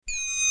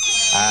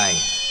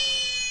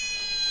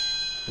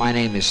My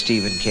name is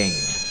Stephen King.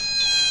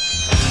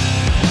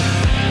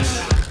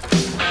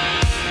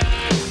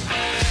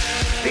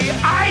 The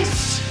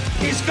ice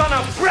is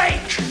gonna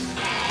break!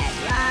 Bad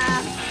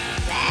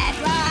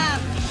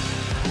Rob!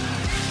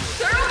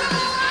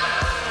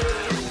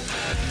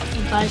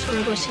 You guys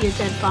wanna go see a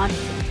dead body?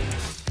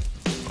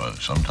 Well,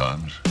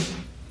 sometimes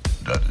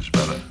that is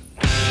better.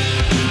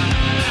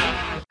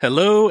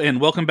 Hello, and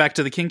welcome back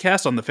to the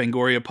Kingcast on the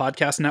Fangoria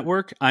Podcast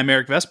Network. I'm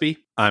Eric Vespi.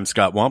 I'm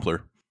Scott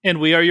Wampler. And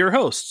we are your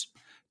hosts.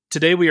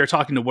 Today we are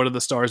talking to one of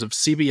the stars of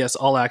CBS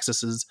All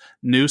Access's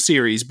new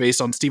series based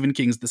on Stephen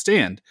King's The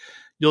Stand.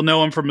 You'll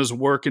know him from his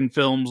work in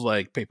films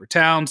like Paper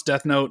Towns,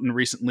 Death Note, and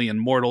recently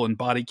Immortal and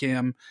Body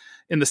Cam.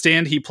 In The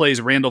Stand, he plays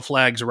Randall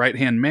Flagg's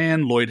right-hand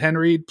man, Lloyd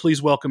Henreid. Please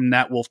welcome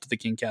Nat Wolff to the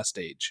Kingcast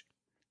stage.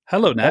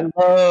 Hello, Nat.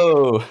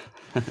 Hello.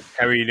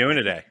 How are you doing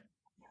today?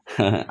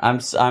 I'm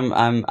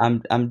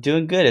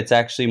doing good. It's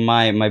actually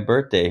my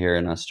birthday here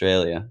in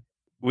Australia.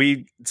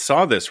 We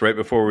saw this right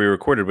before we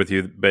recorded with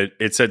you, but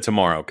it said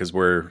tomorrow because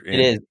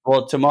It is.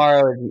 Well,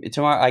 tomorrow.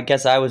 I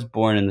guess I was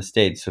born in the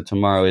States, so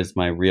tomorrow is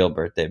my real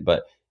birthday.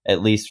 But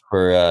at least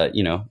for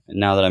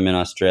now that I'm in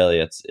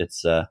Australia,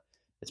 it's my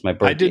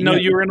birthday. I didn't know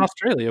you were in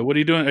Australia. What are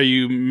you doing? Are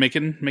you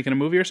making a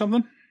movie or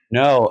something?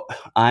 No,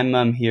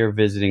 I'm here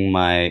visiting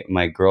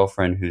my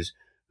girlfriend who's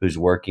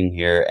working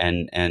here,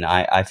 and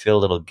I feel a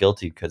little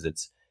guilty because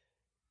it's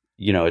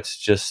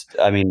just,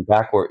 I mean,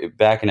 back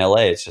in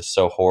LA, it's just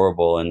so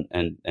horrible and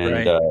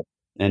Right. All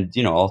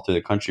through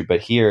the country. But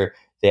here,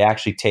 they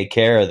actually take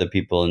care of the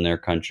people in their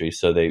country.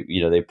 So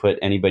they put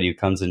anybody who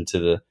comes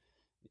into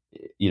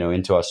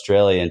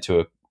Australia into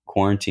a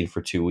quarantine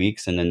for 2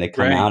 weeks, and then they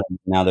come Right. out. And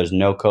now there's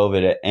no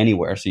COVID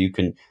anywhere, so you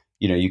can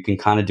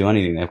kind of do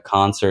anything. They have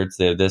concerts,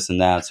 they have this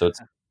and that. So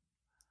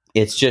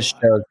it's just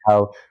shows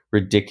how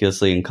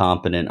ridiculously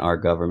incompetent our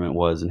government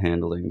was in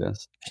handling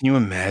this. Can you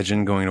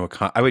imagine going to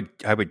a I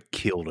would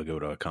kill to go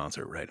to a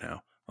concert right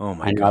now. Oh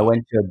my god!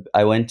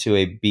 I went to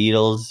a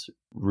Beatles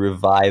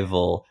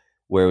revival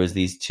where it was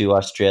these two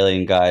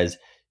Australian guys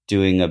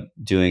doing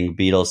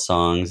Beatles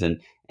songs,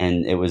 and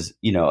it was,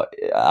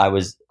 I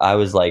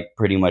was like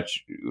pretty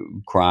much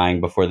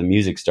crying before the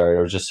music started.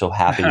 I was just so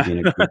happy to be in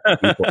a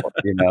group of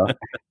people,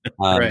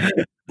 Right.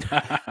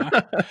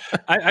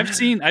 I've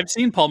seen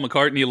Paul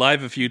McCartney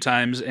live a few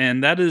times,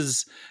 and that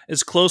is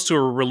as close to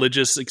a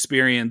religious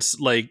experience,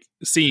 like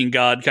seeing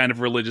God kind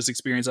of religious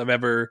experience I've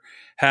ever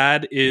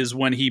had, is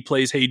when he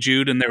plays Hey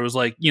Jude, and there was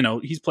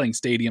he's playing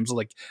stadiums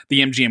like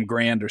the MGM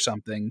Grand or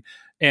something,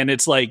 and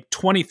it's like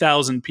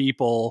 20,000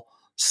 people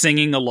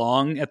singing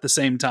along at the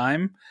same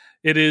time.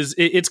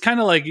 It's kind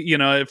of like,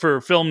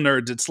 for film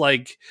nerds, it's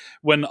like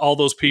when all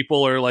those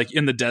people are like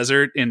in the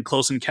desert in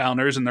Close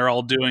Encounters and they're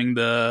all doing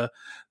the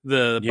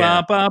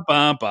ba ba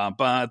ba ba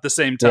ba at the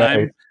same time.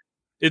 Right.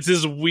 It's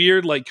this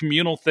weird like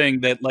communal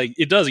thing that like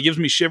it gives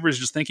me shivers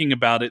just thinking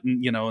about it.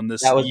 And in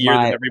this year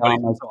that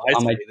everybody's so isolated.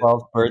 On my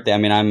 12th birthday, I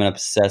mean, I'm an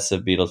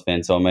obsessive Beatles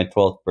fan. So on my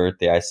 12th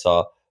birthday, I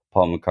saw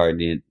Paul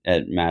McCartney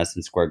at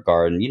Madison Square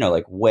Garden,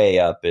 like way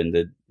up in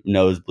the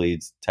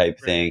nosebleeds type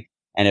thing.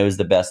 And it was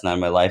the best night of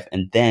my life.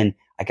 And then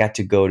I got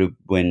to go to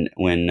when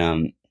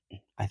I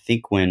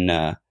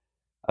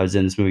was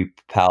in this movie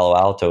Palo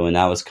Alto, and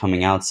that was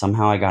coming out.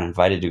 Somehow I got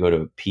invited to go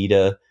to a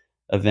PETA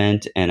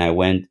event, and I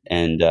went,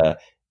 and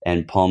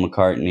Paul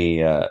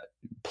McCartney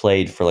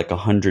played for like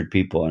 100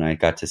 people, and I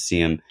got to see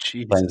him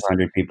playing for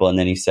 100 people. And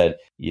then he said,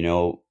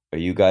 "Are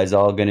you guys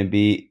all going to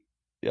be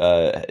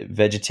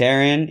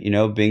vegetarian?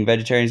 Being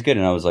vegetarian is good."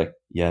 And I was like,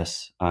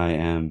 "Yes, I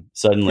am."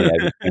 Suddenly I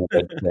became a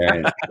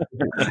vegetarian.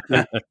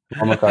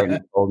 Paul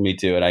McCartney told me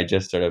to, and I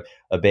just sort of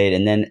obeyed.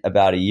 And then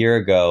about a year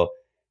ago,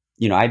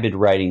 I'd been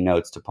writing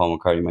notes to Paul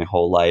McCartney my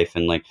whole life,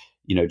 and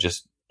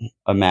just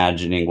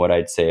imagining what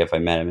I'd say if I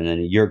met him. And then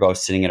a year ago, I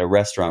was sitting at a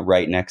restaurant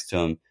right next to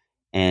him,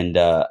 and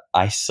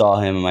I saw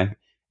him,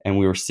 and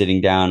we were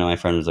sitting down, and my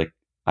friend was like,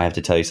 "I have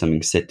to tell you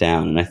something, sit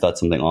down." And I thought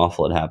something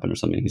awful had happened or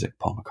something. He's like,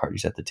 "Paul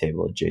McCartney's at the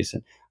table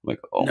adjacent." I'm like,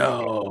 "Oh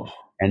no."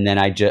 And then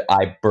I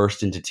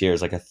burst into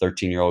tears like a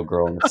 13-year-old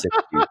girl in the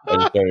 60s. I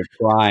just started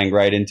crying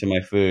right into my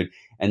food.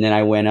 And then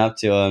I went up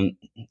to him,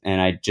 and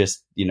I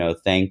just,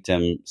 thanked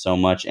him so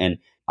much. And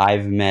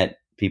I've met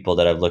people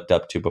that I've looked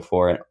up to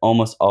before, and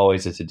almost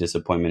always it's a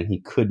disappointment. He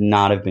could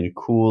not have been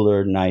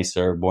cooler,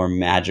 nicer, more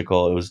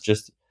magical. It was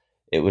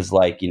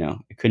like,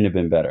 it couldn't have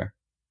been better.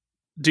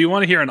 Do you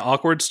want to hear an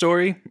awkward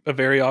story? A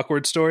very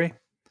awkward story?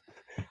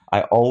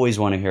 I always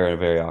want to hear a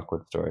very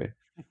awkward story.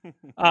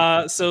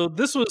 So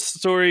this was a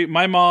story.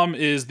 My mom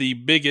is the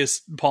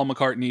biggest Paul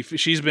McCartney.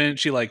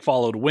 She like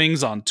followed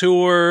Wings on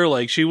tour.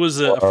 Like she was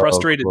a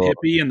frustrated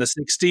hippie in the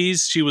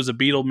 60s. She was a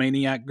Beatle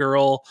maniac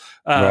girl.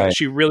 Right.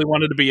 She really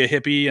wanted to be a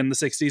hippie in the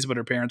 60s, but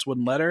her parents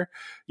wouldn't let her,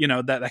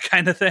 that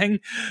kind of thing.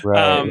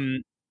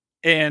 Right.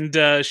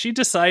 And she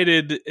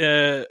decided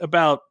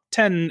about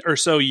 10 or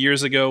so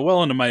years ago,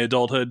 well into my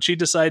adulthood, she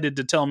decided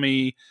to tell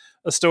me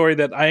a story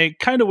that I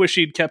kind of wish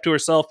she'd kept to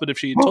herself, but if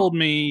she had told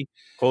me...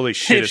 Holy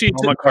shit, is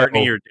Paul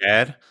McCartney your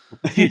dad?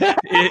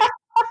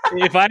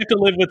 If I have to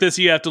live with this,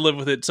 you have to live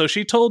with it. So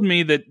she told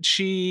me that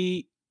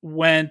she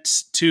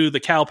went to the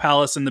Cow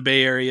Palace in the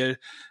Bay Area.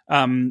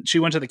 She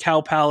went to the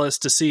Cow Palace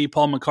to see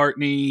Paul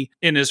McCartney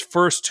in his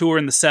first tour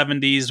in the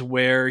 70s,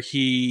 where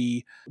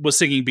he was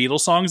singing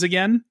Beatles songs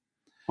again.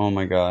 Oh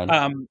my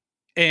God.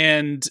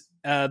 And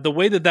the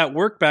way that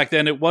worked back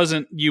then, it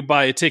wasn't you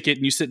buy a ticket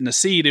and you sit in a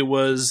seat. It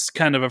was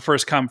kind of a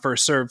first come,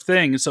 first serve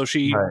thing. So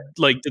she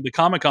did the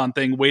Comic-Con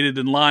thing, waited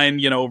in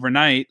line,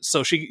 overnight.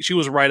 So she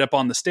was right up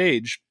on the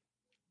stage.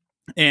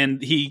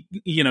 And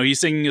he's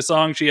singing a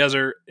song. She has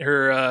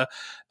her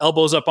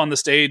elbows up on the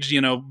stage,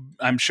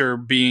 I'm sure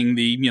being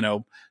the,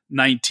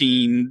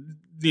 19,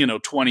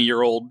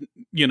 20-year-old,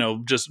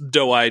 just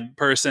doe-eyed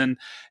person.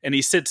 And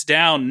he sits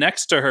down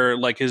next to her,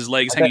 like his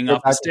legs hanging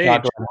off the stage.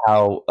 Talk about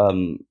how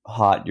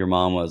hot your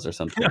mom was or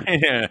something.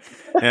 Yeah,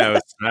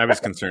 I was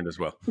concerned as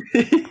well.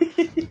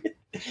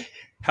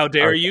 How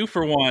dare you,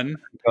 for one?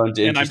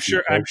 And I'm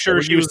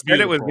sure she was said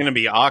it was going to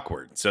be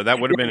awkward, so that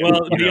would have been.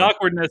 Well, the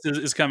awkwardness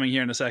is coming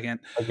here in a second.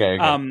 Okay.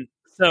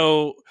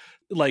 So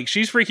like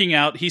she's freaking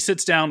out. He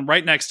sits down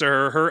right next to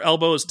her. Her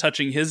elbow is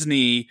touching his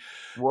knee.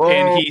 Whoa.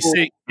 And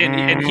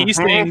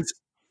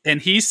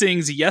he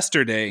sings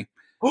Yesterday.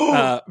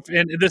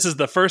 And this is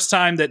the first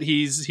time that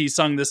he's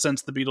sung this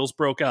since the Beatles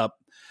broke up.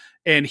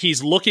 And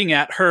he's looking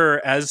at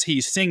her as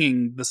he's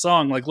singing the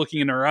song, like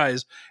looking in her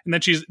eyes. And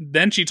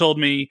then she told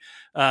me,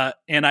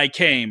 and I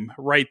came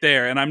right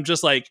there. And I'm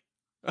just like,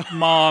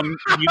 Mom,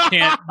 you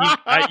can't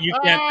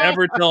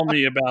ever tell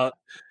me about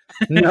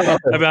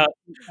about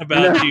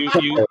you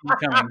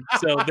coming.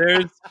 So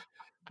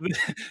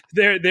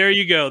there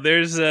you go.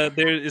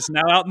 It's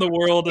now out in the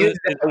world. It's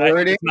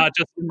not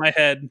just in my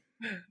head.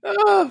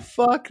 Oh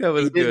fuck, that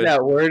was good.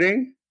 That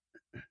wording.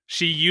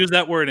 She used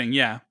that wording.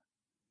 Yeah.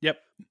 Yep.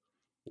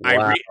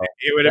 Wow.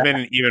 It would have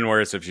been even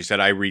worse if she said,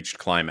 "I reached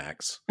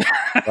climax."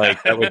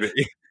 Like that would be,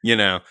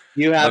 Do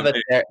you have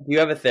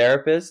a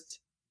therapist?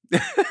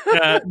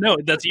 No,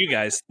 that's you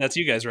guys. That's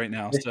you guys right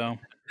now. So,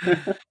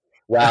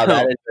 wow,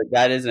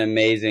 that is an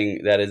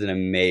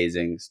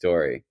amazing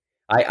story.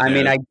 I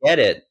mean, I get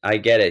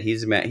it.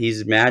 He's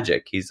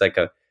magic. He's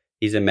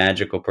a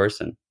magical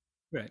person.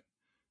 Right.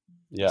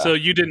 Yeah. So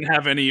you didn't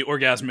have any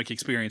orgasmic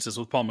experiences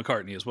with Paul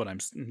McCartney, is what I'm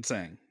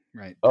saying,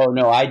 right? Oh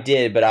no, I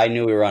did, but I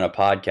knew we were on a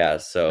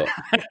podcast, so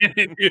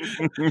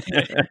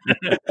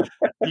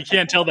you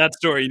can't tell that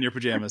story in your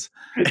pajamas.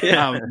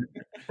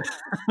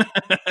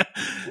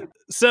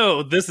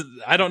 So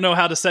I don't know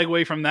how to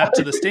segue from that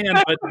to the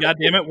stand, but God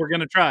damn it, we're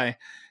gonna try.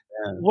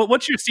 Yeah.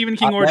 What's your Stephen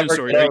King origin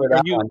story? That's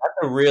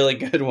a really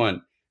good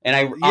one.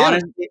 And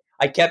honestly,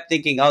 I kept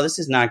thinking, oh, this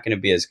is not going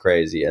to be as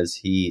crazy as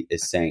he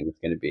is saying it's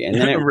going to be. And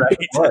then it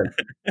was.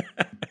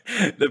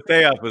 The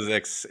payoff was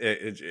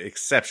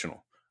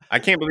exceptional. I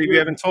can't believe you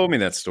haven't told me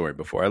that story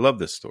before. I love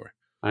this story.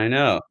 I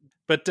know.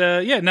 But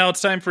now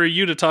it's time for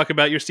you to talk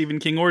about your Stephen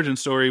King origin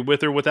story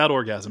with or without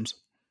orgasms.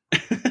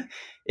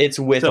 It's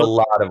with a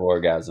lot of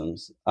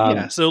orgasms.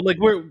 Yeah. So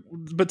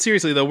but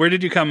seriously though, where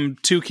did you come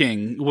to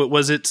King?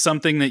 Was it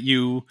something that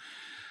you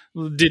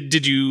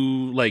did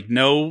you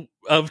know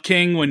of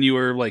King when you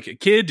were like a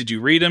kid? Did you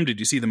read him? Did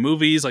you see the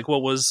movies? Like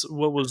what was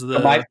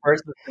the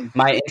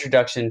my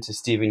introduction to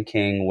Stephen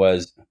King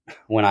was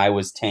when I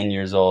was 10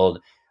 years old.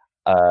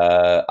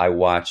 I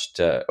watched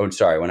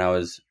when I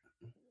was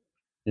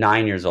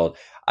 9 years old,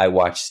 I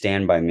watched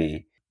Stand By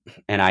Me,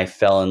 and I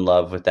fell in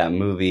love with that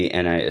movie,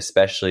 and I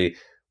especially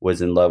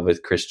was in love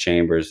with Chris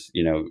Chambers,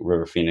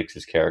 River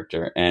Phoenix's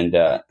character. And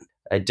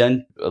I'd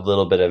done a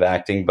little bit of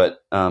acting, but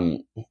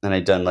and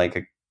I'd done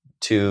like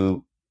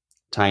 2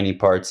 tiny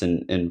parts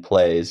in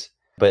plays.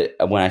 But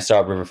when I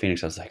saw River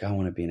Phoenix, I was like, I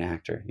want to be an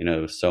actor.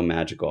 It was so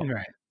magical.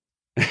 Right.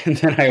 And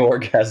then I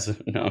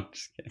orgasmed. No, I'm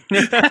just kidding.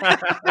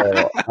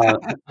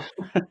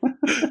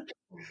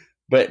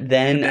 But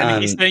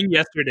then he's saying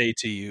Yesterday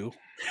to you.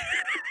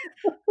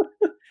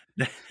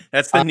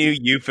 That's the new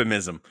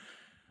euphemism.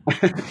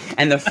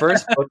 And the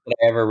first book that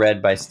I ever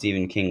read by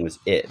Stephen King was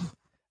It,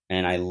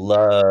 and I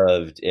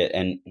loved it.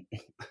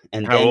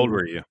 And how old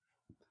were you?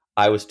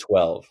 I was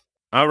 12.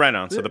 Oh, right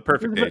on. So the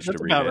perfect age to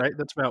read it. Right.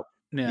 That's about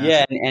yeah.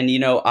 Yeah, and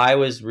I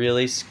was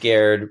really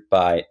scared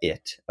by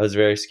it. I was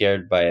very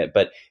scared by it.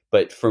 But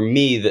for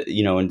me,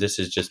 and this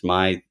is just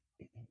my,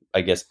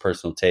 I guess,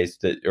 personal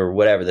taste or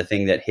whatever. The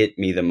thing that hit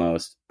me the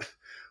most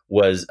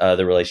was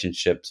the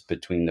relationships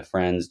between the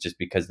friends, just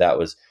because that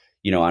was,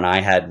 and I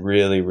had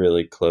really,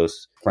 really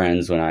close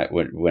friends when I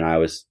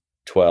was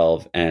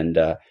 12, and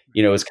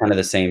it was kind of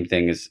the same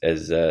thing as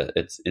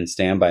it's in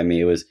Stand By Me.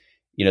 It was,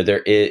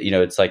 there is,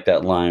 it's like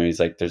that line. He's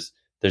like,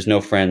 there's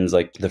no friends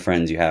like the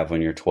friends you have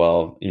when you're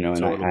 12,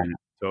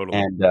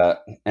 Totally.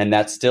 And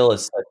that still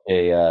is such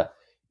a,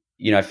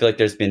 I feel like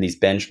there's been these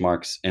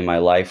benchmarks in my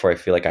life where I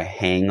feel like I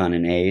hang on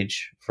an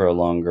age for a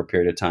longer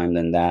period of time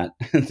than that,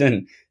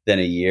 than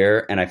a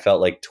year. And I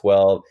felt like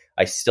 12,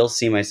 I still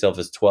see myself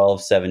as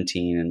 12,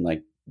 17, and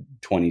like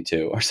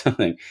 22 or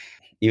something,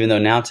 even though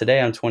now today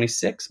I'm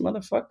 26,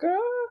 motherfucker.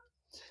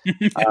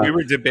 We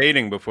were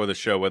debating before the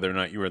show whether or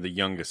not you were the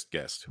youngest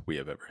guest we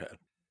have ever had.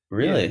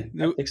 Really?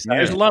 Yeah. That's exciting.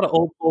 There's a lot of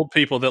old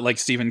people that like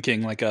Stephen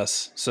King like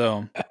us.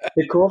 So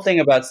The cool thing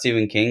about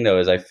Stephen King, though,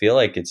 is I feel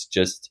like it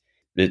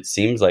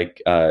seems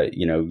like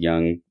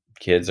young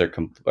kids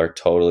are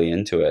totally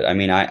into it. I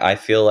mean, I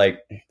feel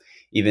like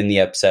even the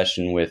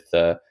obsession with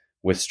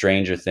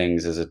Stranger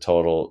Things is it's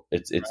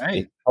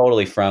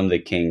totally from the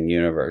King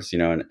universe,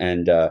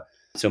 and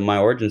so my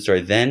origin story.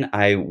 Then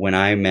I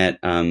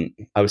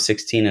was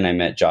 16 and I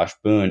met Josh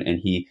Boone, and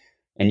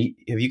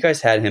have you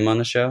guys had him on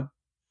the show?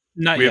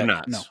 not We yet. have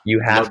not. No. You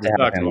have to have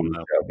talk him to on him, the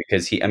though. show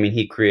because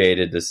he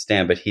created the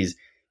stand, but he's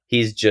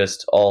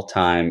just all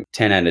time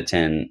 10 out of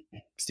 10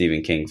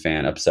 Stephen King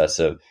fan,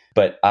 obsessive.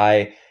 But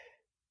at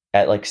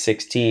like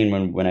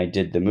 16 when I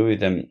did the movie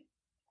with him,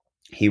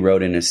 he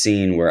wrote in a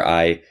scene where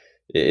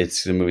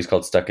the movie's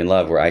called Stuck in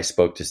Love, where I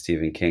spoke to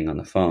Stephen King on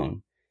the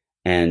phone,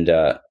 and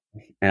I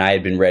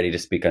had been ready to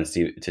speak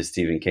to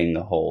Stephen King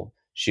the whole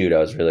shoot. I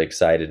was really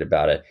excited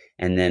about it,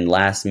 and then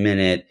last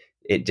minute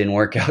it didn't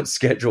work out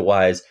schedule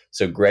wise.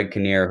 So Greg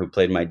Kinnear, who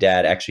played my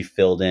dad, actually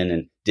filled in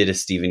and did a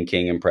Stephen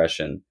King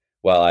impression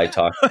while I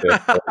talked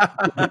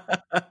to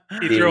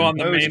He threw on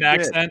the Oh, main shit.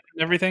 accent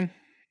and everything.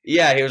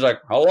 Yeah, he was like,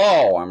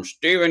 "Hello, I'm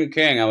Stephen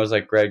King." I was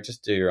like, "Greg,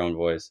 just do your own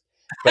voice."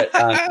 But so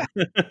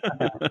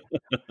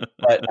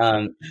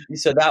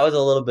that was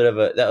a little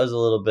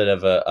bit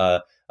of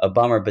a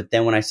bummer. But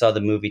then when I saw the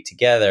movie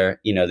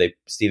together,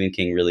 Stephen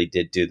King really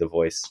did do the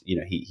voice.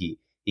 He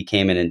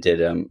came in and did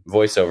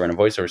voiceover in a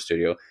voiceover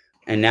studio,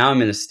 and now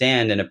I'm in a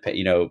stand, and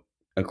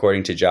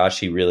according to Josh,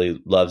 he really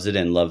loves it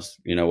and loves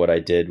what I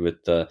did with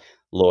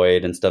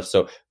Lloyd and stuff.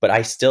 So, but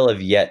I still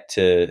have yet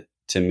to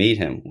meet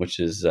him, which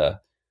is I'm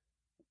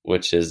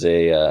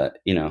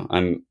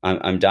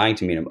dying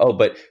to meet him. Oh,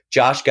 but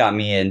Josh got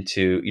me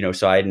into,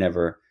 so I had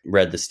never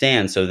read The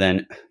Stand. So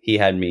then he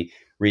had me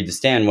read The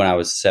Stand when I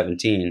was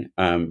 17,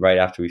 right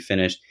after we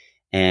finished.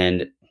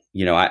 And,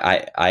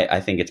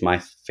 I think it's my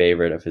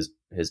favorite of his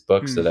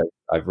books that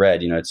I've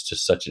read. It's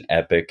just such an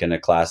epic and a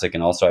classic.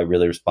 And also I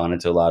really responded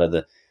to a lot of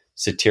the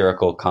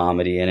satirical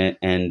comedy in it.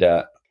 And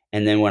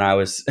then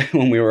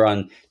when we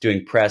were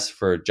doing press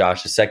for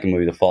Josh's second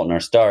movie, The Fault in Our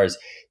Stars,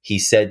 he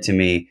said to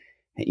me,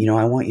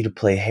 I want you to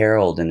play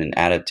Harold in an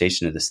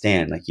adaptation of The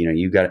Stand. Like,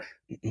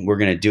 we're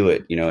going to do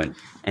it,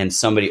 and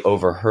somebody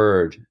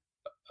overheard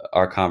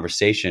our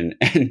conversation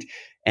and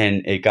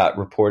it got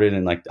reported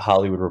in like the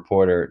Hollywood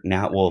Reporter,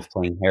 Nat Wolff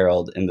playing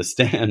Harold in The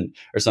Stand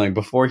or something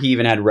before he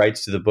even had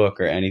rights to the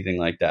book or anything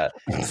like that.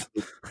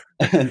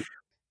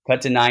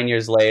 Cut to 9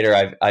 years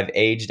later, I've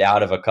aged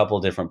out of a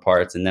couple different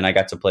parts, and then I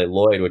got to play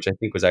Lloyd, which I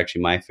think was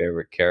actually my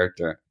favorite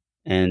character.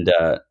 And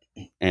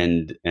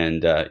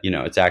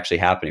it's actually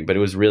happening, but it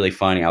was really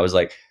funny. I was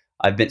like,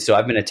 I've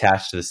been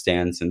attached to The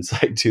Stand since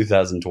like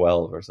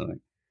 2012 or something.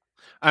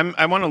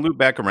 I want to loop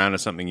back around to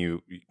something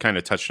you kind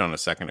of touched on a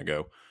second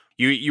ago.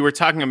 You were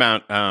talking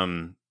about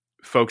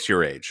folks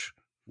your age.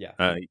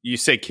 Yeah. You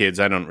say kids.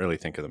 I don't really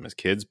think of them as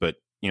kids, but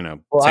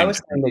Well, I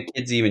was saying the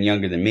kids even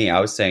younger than me. I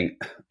was saying,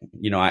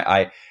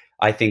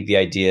 I think the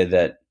idea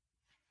that,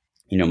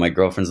 my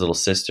girlfriend's little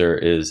sister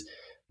is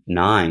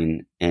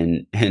 9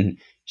 and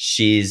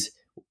she's,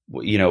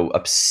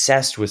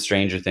 obsessed with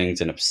Stranger Things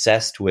and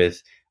obsessed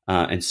with,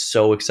 and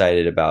so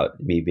excited about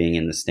me being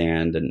in The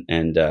Stand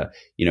and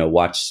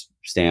watch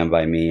Stand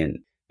By Me and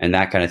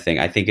that kind of thing.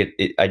 I think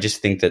I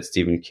just think that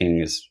Stephen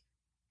King is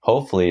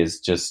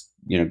just,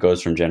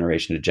 goes from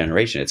generation to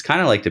generation. It's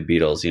kind of like the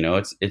Beatles,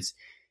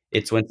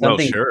 it's when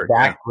something's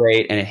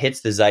great and it hits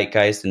the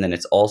zeitgeist and then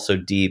it's also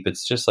deep.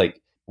 It's just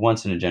like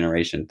once in a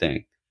generation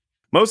thing.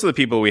 Most of the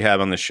people we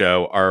have on the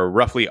show are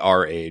roughly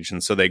our age,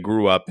 and so they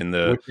grew up in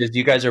the. Which is,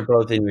 you guys are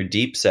both in your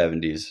deep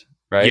 70s,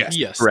 right?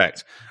 Yes.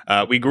 Correct.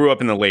 We grew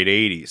up in the late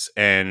 80s,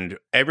 and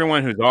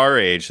everyone who's our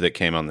age that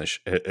came on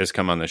has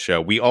come on the show.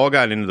 We all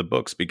got into the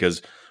books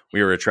because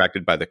we were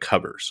attracted by the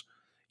covers.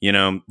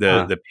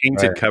 The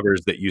painted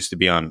covers that used to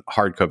be on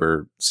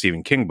hardcover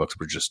Stephen King books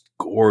were just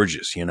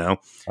gorgeous. And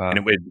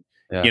it would.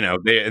 Yeah.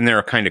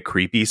 They're kind of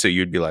creepy, so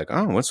you'd be like,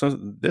 "Oh, what's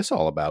this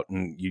all about?"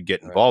 And you'd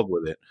get involved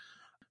with it.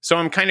 So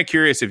I'm kind of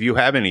curious if you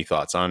have any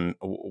thoughts on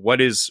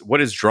what is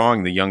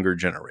drawing the younger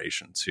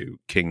generation to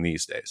King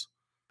these days.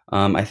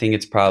 I think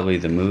it's probably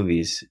the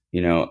movies. I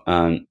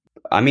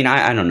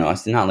don't know.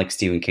 It's not like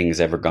Stephen King has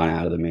ever gone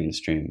out of the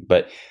mainstream,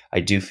 but I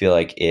do feel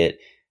like it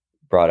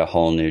brought a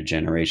whole new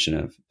generation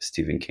of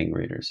Stephen King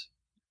readers.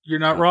 You're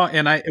not wrong.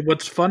 And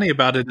what's funny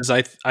about it is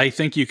I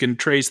think you can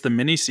trace the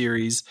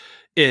miniseries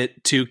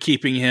to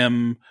keeping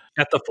him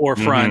at the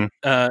forefront,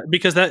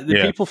 because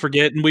people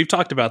forget, and we've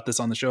talked about this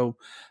on the show a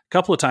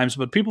couple of times,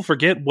 but people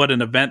forget what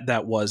an event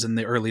that was in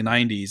the early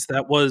 90s.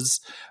 That was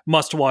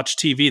must-watch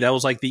TV. That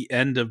was like the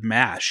end of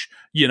MASH.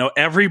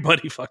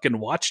 Everybody fucking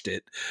watched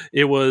it.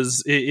 It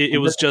was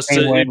just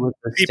people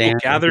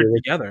gathered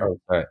together. Oh,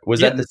 sorry. Was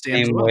that the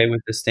same way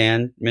with the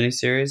Stand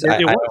miniseries? I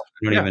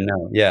don't even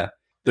know. Yeah.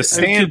 The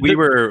Stand, we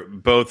were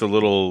both a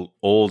little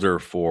older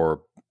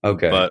for,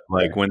 but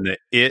like when the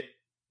It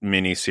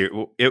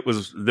miniseries,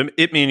 the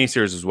It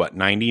miniseries was what,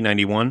 90,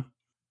 91?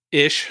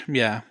 Ish,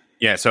 yeah.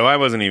 Yeah, so I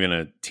wasn't even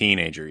a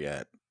teenager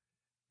yet.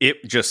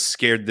 it just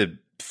scared the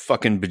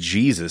fucking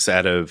bejesus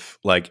out of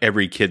like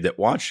every kid that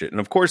watched it. And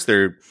of course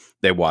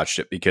they watched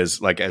it because,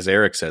 like, as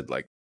Eric said,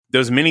 like,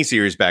 those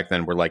miniseries back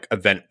then were like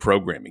event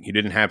programming. You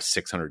didn't have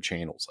 600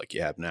 channels like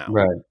you have now.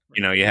 Right.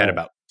 You know, you had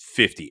about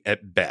 50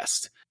 at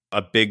best.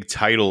 A big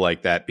title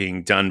like that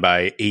being done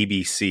by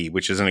ABC,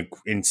 which is an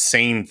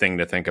insane thing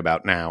to think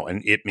about now,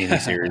 an It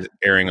miniseries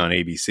airing on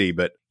ABC.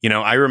 But, you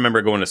know, I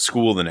remember going to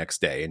school the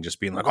next day and just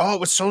being like, oh, it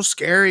was so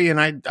scary.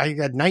 And I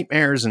had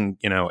nightmares. And,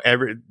 you know,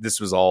 this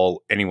was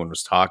all anyone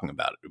was talking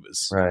about. It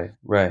was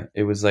right.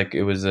 It was like,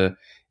 it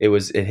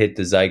hit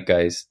the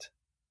zeitgeist.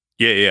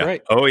 Yeah.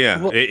 Right. Oh,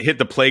 yeah. Well, it hit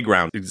the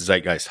playground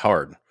zeitgeist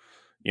hard,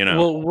 you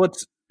know. Well,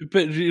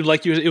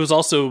 it was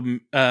also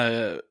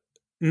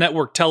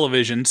network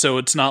television, so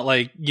it's not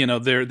like, you know,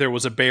 there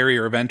was a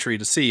barrier of entry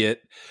to see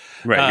it.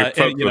 Right.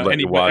 And, you know,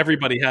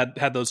 everybody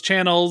had those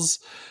channels,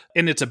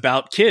 and it's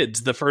about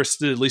kids. At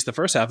least the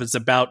first half is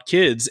about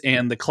kids,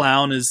 and the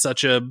clown is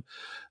such an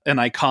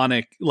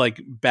iconic, like,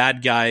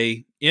 bad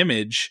guy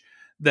image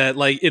that,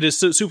 like, it is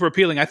super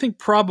appealing. I think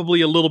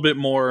probably a little bit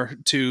more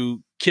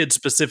to kids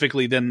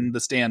specifically than The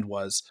Stand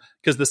was,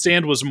 because The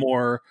Stand was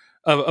more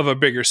of a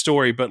bigger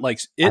story, but like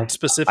it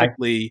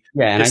specifically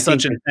is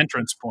such an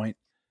entrance point.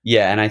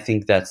 Yeah, and I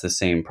think that's the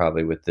same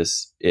probably with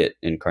this It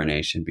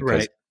incarnation,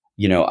 because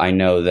you know, I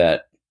know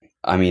that,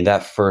 I mean,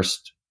 that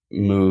first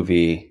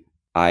movie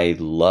I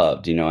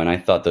loved, you know, and I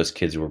thought those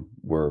kids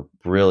were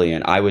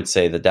brilliant. I would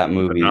say that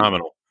movie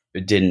phenomenal.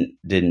 Didn't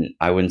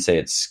I wouldn't say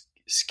it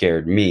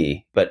scared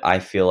me, but I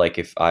feel like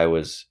if I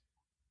was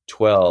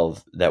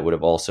 12, that would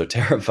have also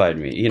terrified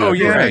me, you know. Oh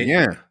yeah,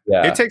 yeah.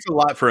 It takes a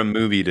lot for a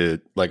movie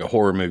like a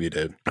horror movie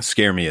to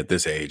scare me at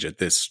this age, at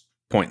this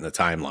point in the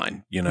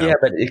timeline, you know. Yeah,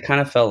 but it kind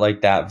of felt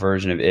like that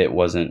version of It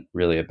wasn't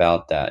really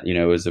about that, you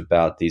know. It was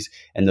about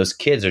and those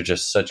kids are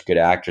just such good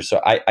actors.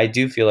 So I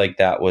do feel like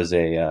that was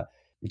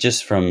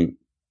just from,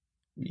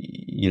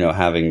 you know,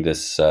 having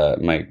this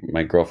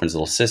my girlfriend's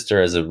little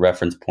sister as a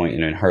reference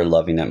point, and her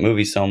loving that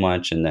movie so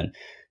much. And then,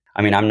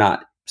 I mean, I'm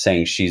not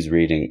saying she's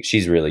really,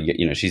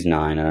 you know, she's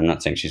 9, and I'm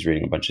not saying she's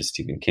reading a bunch of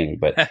Stephen King,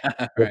 but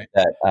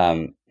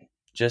right.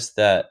 just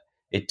that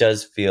it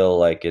does feel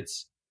like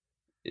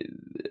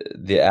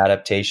the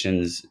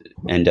adaptations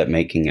end up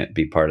making it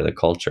be part of the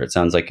culture. It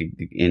sounds like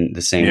in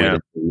the same way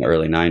in the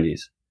early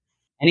 90s.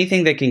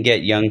 Anything that can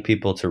get young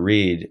people to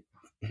read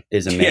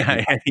is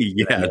amazing.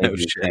 Yeah, no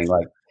shit.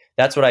 Like,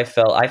 that's what I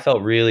felt. I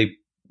felt really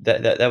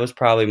that was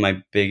probably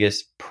my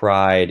biggest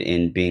pride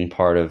in being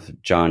part of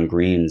John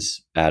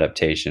Green's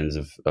adaptations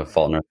of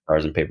Fault in Our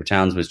Stars and Paper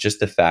Towns, was just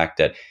the fact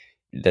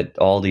that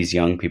all these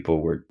young people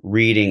were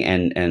reading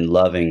and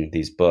loving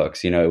these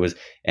books. You know, it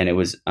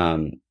was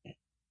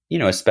you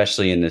know,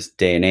 especially in this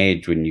day and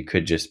age when you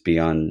could just be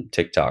on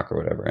TikTok or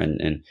whatever.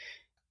 And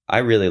I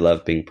really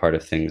love being part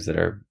of things that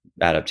are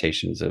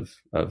adaptations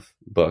of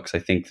books. I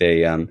think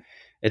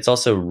it's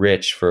also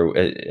rich for,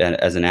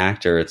 as an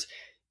actor. It's,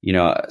 you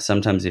know,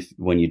 sometimes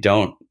when you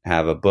don't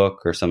have a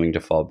book or something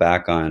to fall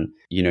back on,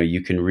 you know,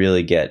 you can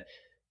really get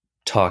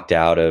talked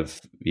out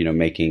of, you know,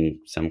 making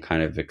some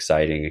kind of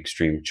exciting,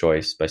 extreme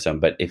choice by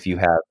some. But if you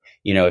have,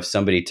 you know, if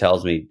somebody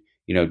tells me,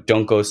 you know,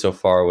 don't go so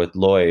far with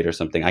Lloyd or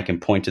something, I can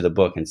point to the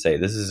book and say,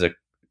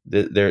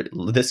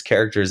 this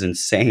character is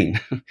insane.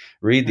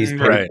 Read these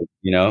pages, right.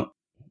 You know?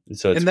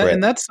 So it's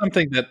and that's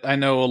something that I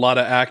know a lot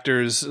of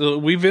actors.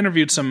 We've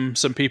interviewed some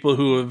people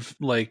who have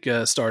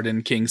starred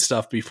in King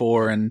stuff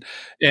before, and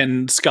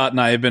Scott and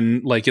I have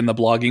been like in the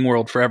blogging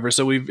world forever.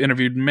 So we've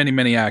interviewed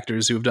many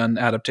actors who have done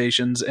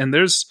adaptations, and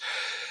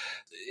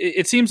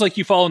it seems like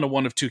you fall into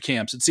one of two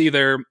camps. It's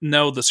either,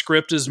 no, the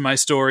script is my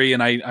story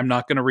and I'm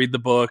not going to read the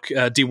book.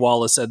 Dee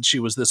Wallace said she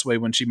was this way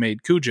when she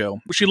made Cujo.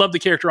 She loved the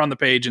character on the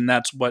page, and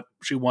that's what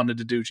she wanted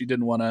to do. She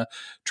didn't want to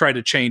try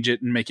to change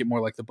it and make it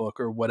more like the book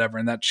or whatever.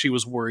 And that she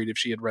was worried if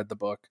she had read the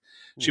book,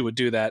 she would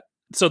do that.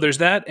 So there's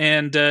that.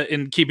 And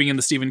in keeping in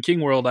the Stephen King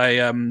world,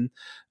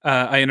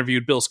 I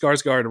interviewed Bill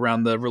Skarsgård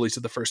around the release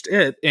of the first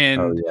It,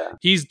 and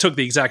he took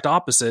the exact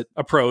opposite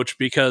approach,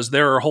 because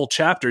there are whole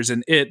chapters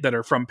in It that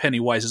are from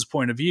Pennywise's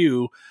point of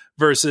view,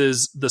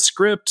 versus the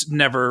script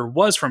never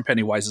was from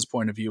Pennywise's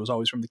point of view. It was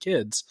always from the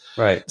kids.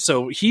 Right.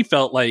 So he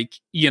felt like,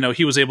 you know,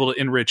 he was able to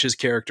enrich his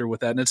character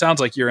with that. And it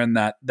sounds like you're in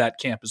that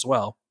camp as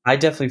well. I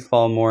definitely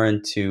fall more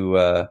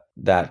into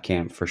that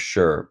camp for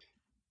sure.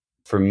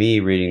 For me,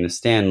 reading The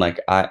Stand,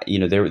 like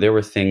there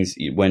were things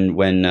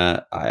when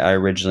I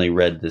originally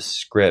read the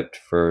script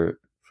for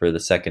the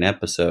second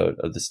episode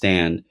of The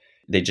Stand,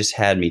 they just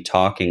had me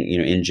talking, you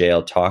know, in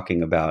jail,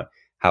 talking about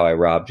how I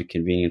robbed a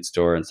convenience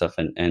store and stuff,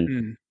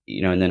 and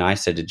you know, and then I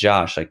said to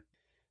Josh, like,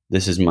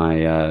 this is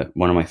my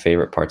one of my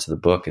favorite parts of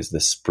the book is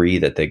the spree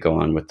that they go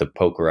on with the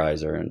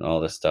pokerizer and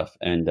all this stuff,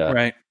 and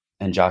right.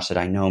 And Josh said,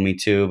 I know, me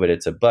too, but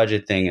it's a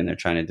budget thing and they're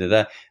trying to do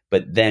that.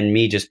 But then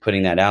me just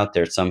putting that out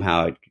there,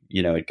 somehow,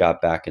 it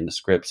got back in the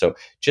script. So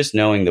just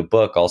knowing the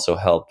book also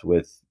helped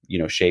with, you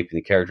know, shaping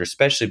the character,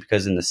 especially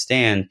because in The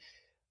Stand,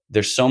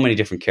 there's so many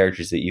different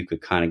characters that you could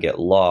kind of get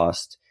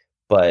lost.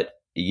 But,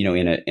 you know,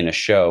 in a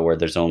show where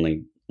there's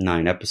only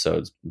 9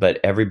 episodes, but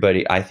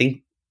everybody, I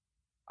think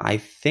I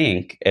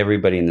think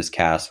everybody in this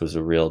cast was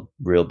a real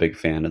big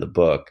fan of the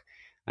book.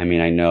 I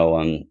mean, I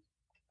know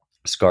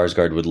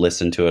Skarsgård would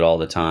listen to it all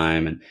the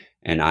time,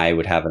 and I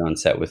would have it on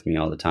set with me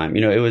all the time.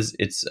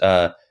 It's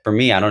for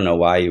me, I don't know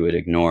why you would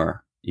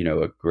ignore,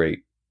 a great,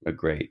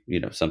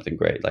 something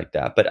great like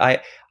that. But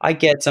I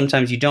get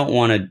sometimes you don't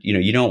want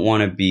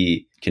to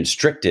be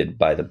constricted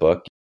by the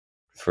book.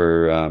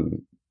 For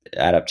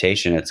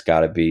adaptation, it's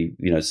got to be,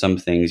 some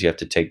things you have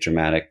to take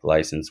dramatic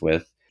license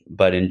with.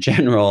 But in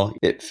general,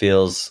 it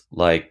feels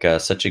like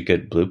such a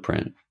good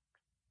blueprint,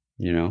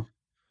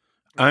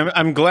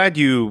 I'm glad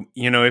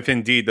if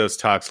indeed those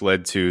talks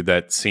led to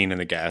that scene in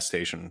the gas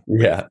station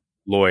with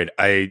Lloyd.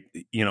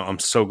 I'm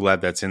so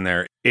glad that's in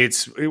there.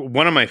 It's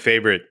one of my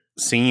favorite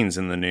scenes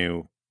in the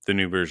new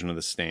version of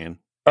The Stand.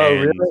 Oh,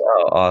 really?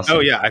 Oh, awesome. Oh,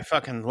 yeah. I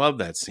fucking love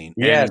that scene.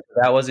 Yeah, so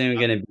that wasn't even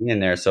going to be in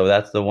there. So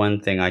that's the one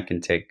thing I can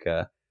take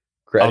credit.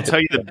 I'll tell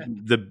you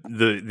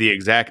the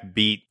exact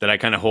beat that I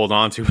kind of hold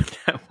on to with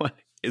that one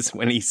is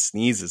when he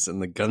sneezes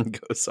and the gun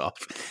goes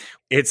off.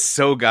 It's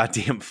so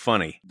goddamn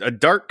funny. A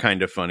dark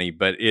kind of funny,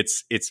 but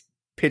it's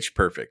pitch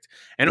perfect.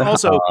 And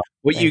also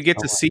what you get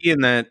to see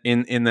in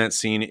that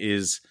scene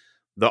is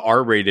the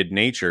R-rated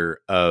nature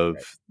of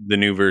the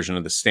new version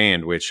of The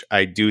Stand, which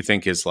I do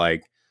think is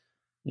like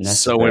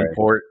necessary. So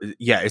important.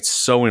 Yeah, it's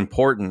so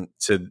important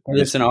to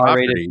it's an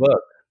R-rated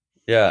book.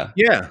 Yeah.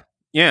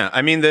 Yeah.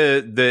 I mean,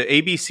 the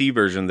ABC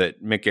version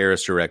that Mick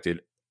Garris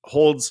directed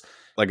holds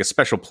like a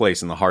special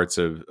place in the hearts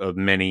of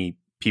many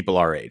people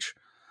our age.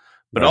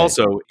 But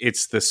also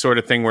it's the sort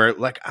of thing where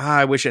like,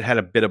 I wish it had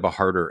a bit of a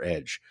harder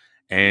edge.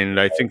 And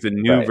I think the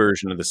new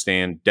version of The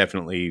Stand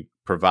definitely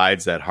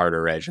provides that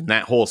harder edge. And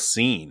that whole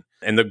scene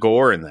and the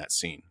gore in that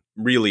scene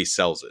really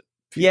sells it.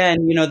 Yeah,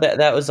 and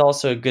that was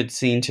also a good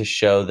scene to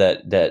show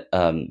that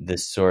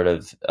this sort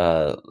of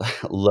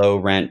low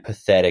rent,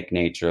 pathetic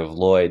nature of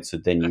Lloyd. So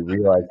then you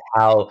realize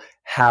how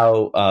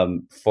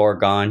far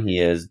gone he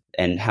is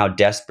and how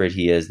desperate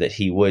he is that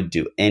he would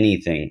do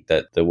anything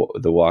that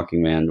the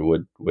Walking Man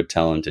would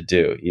tell him to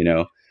do.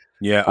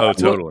 Yeah. Oh,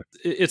 totally.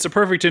 It's a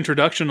perfect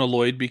introduction to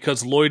Lloyd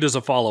because Lloyd is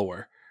a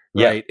follow-er,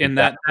 right? Yeah, and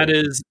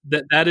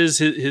exactly. that is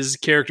his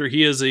character.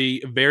 He is a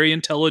very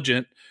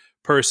intelligent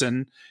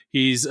person.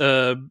 He's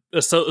a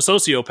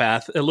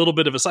sociopath, a little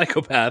bit of a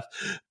psychopath.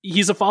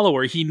 He's a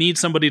follower. He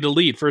needs somebody to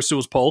lead. First it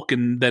was Polk,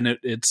 and then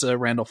it's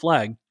Randall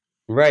Flagg.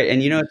 Right,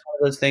 and it's one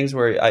of those things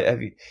where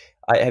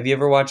have you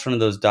ever watched one of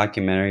those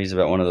documentaries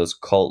about one of those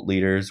cult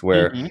leaders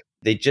where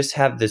they just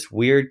have this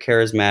weird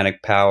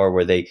charismatic power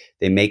where they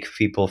make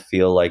people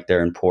feel like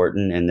they're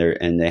important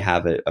and they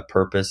have a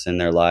purpose in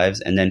their lives,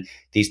 and then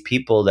these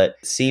people that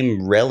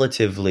seem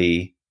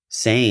relatively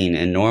sane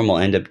and normal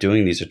end up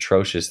doing these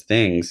atrocious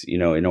things,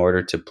 in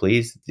order to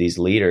please these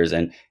leaders.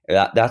 And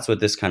that's what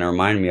this kind of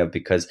reminded me of,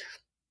 because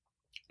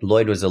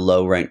Lloyd was a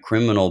low rank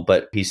criminal,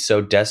 but he's so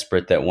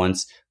desperate that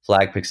once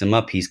Flagg picks him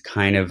up, he's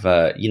kind of,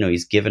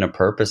 he's given a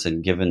purpose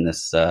and given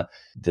this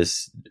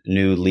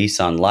new lease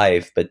on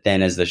life. But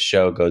then as the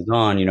show goes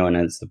on, and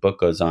as the book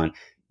goes on,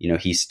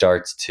 he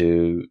starts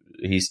to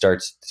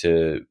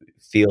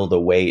feel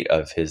the weight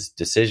of his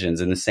decisions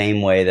in the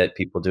same way that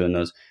people do in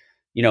those,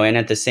 and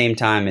at the same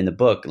time in the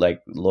book,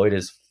 like Lloyd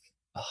is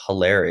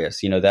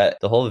hilarious. That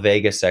the whole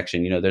Vegas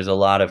section, there's a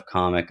lot of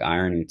comic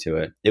irony to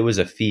it. It was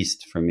a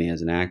feast for me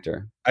as an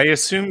actor. I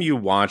assume you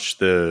watched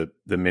the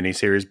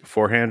miniseries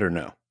beforehand, or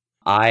no?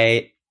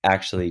 I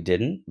actually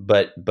didn't,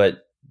 but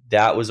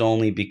that was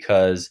only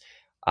because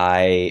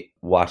I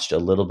watched a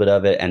little bit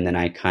of it and then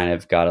I kind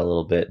of got a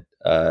little bit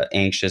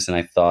anxious, and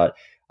I thought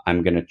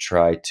I'm going to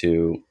try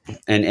to,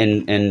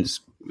 and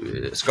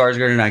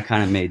Skarsgård and I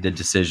kind of made the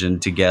decision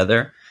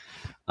together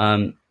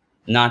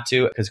not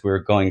to, because we were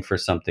going for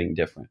something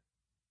different.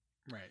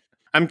 Right.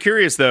 I'm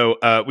curious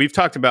though. We've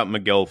talked about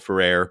Miguel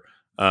Ferrer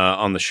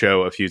on the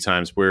show a few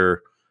times,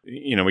 where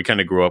we kind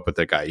of grew up with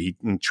that guy. He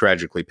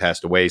tragically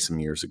passed away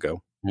some years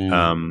ago.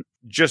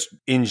 Just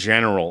in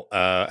general,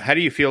 how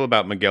do you feel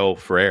about Miguel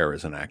Ferrer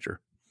as an actor?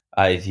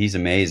 He's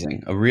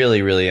amazing,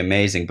 really, really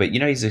amazing. But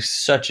he's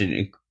such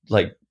a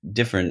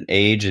different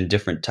age and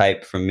different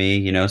type from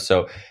me.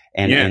 So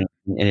and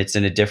it's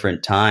in a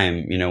different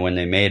time, when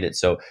they made it.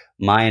 So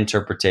my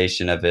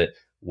interpretation of it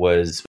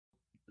was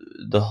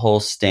the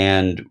whole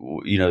Stand.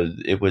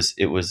 It was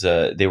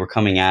they were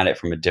coming at it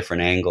from a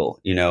different angle.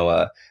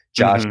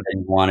 Josh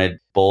wanted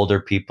bolder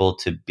people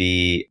to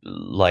be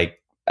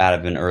like out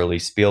of an early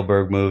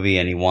Spielberg movie,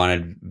 and he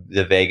wanted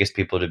the Vegas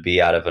people to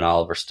be out of an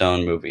Oliver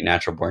Stone movie,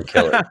 Natural Born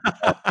Killer.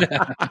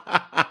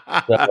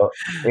 So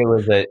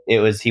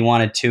he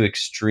wanted two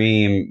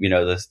extreme,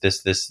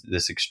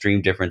 this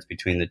extreme difference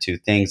between the two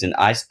things. And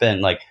I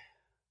spent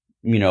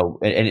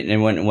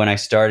and when I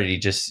started, he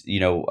just,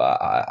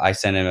 I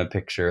sent him a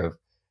picture of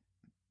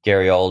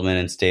Gary Oldman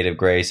in State of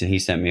Grace, and he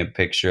sent me a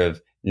picture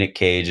of Nick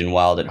Cage in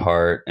Wild at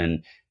Heart,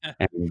 and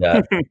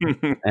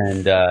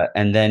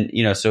then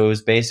so it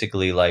was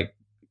basically like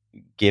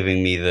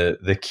giving me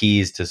the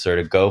keys to sort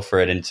of go for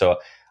it. And so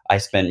I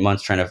spent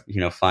months trying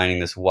to finding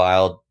this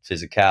wild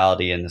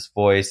physicality and this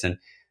voice, and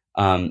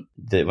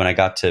when I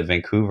got to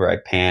Vancouver, I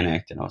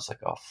panicked and I was like,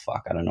 oh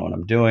fuck, I don't know what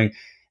I'm doing.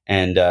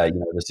 And,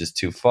 this is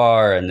too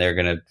far and they're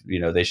going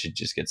to, they should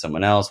just get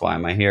someone else. Why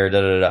am I here?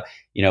 Da, da,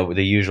 da.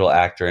 The usual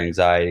actor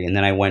anxiety. And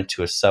then I went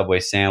to a Subway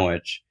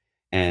sandwich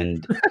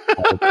and,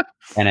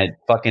 and I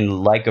fucking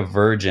Like a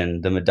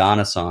Virgin, the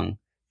Madonna song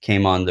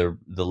came on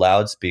the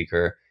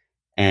loudspeaker.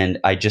 And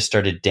I just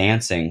started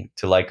dancing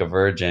to Like a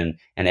Virgin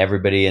and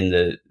everybody in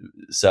the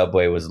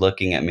subway was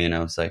looking at me and I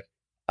was like,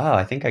 oh,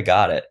 I think I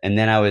got it. And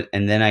then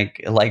I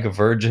Like a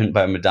Virgin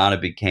by Madonna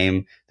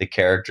became the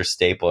character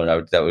staple.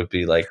 And that would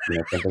be like,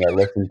 something I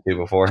listened to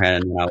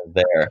beforehand and then I was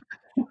there.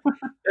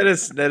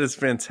 That is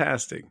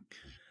fantastic.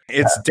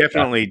 It's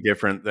definitely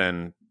different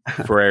than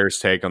Ferrer's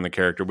take on the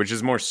character, which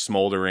is more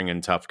smoldering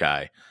and tough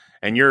guy.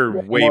 And you're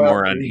way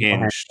more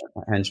unhinged.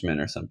 Henchman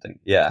or something.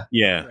 Yeah.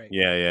 Yeah. Right.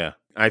 Yeah.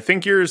 I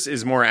think yours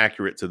is more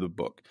accurate to the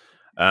book.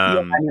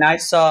 I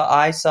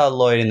saw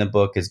Lloyd in the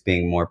book as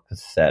being more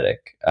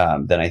pathetic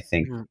than I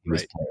think he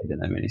was played in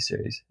the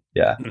miniseries.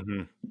 Yeah.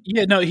 Mm-hmm.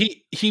 Yeah, no,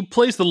 he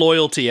plays the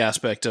loyalty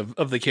aspect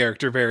of the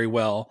character very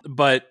well,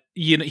 but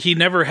he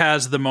never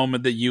has the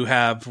moment that you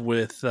have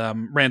with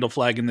Randall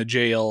Flagg in the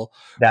jail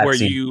where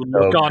you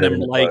look on him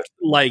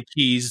like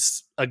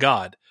he's a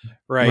god,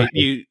 right?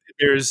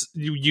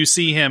 You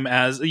see him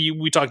as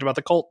we talked about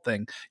the cult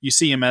thing. You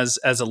see him as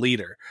a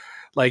leader.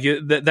 Like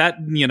that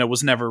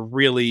was never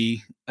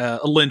really a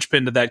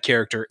linchpin to that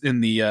character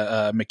in the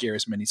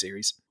McGarris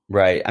miniseries.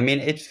 Right. I mean,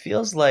 it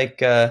feels like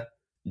from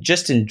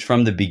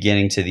the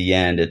beginning to the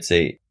end, it's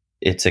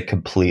a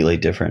completely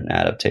different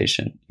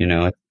adaptation.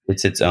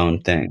 It's its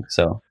own thing.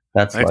 So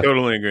that's I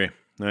totally agree.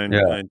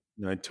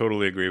 I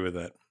totally agree with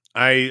that.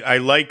 I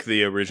like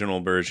the original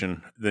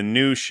version. The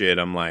new shit,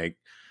 I'm like,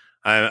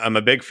 I'm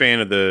a big fan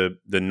of the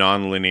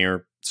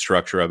non-linear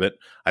structure of it.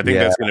 I think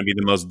that's going to be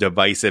the most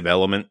divisive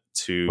element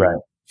to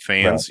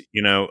fans.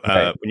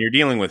 When you're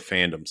dealing with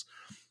fandoms,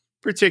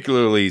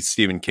 particularly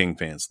Stephen King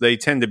fans, they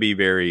tend to be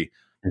very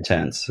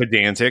intense,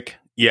 pedantic,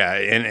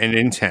 and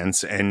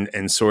intense,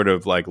 and sort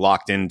of like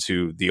locked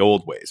into the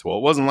old ways. Well,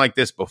 it wasn't like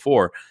this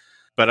before,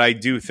 but I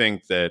do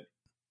think that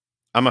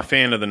I'm a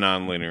fan of the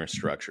non-linear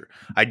structure.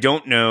 I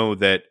don't know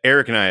that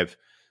Eric and I have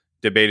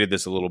debated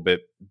this a little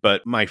bit,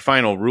 but my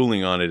final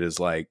ruling on it is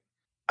like,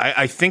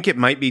 I think it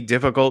might be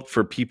difficult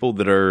for people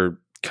that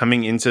are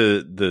coming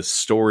into the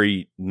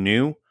story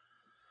new,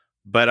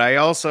 but I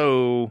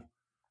also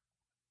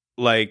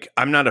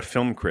I'm not a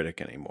film critic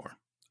anymore.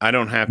 I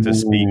don't have to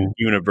speak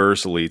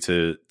universally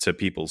to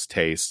people's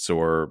tastes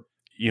or,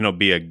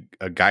 be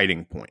a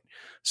guiding point.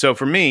 So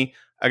for me,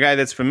 a guy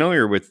that's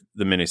familiar with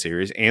the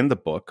miniseries and the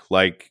book,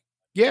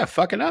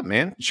 fuck it up,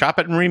 man. Chop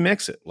it and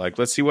remix it.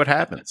 Let's see what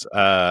happens.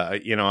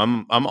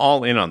 I'm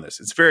all in on this.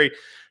 It's very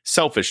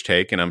selfish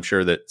take, and I'm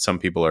sure that some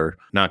people are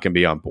not going to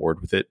be on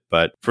board with it.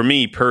 But for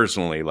me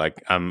personally,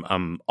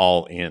 I'm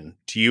all in.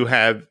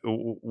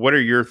 What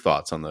are your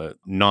thoughts on the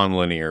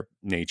nonlinear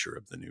nature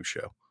of the new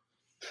show?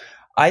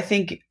 I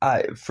think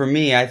for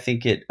me, I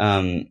think it.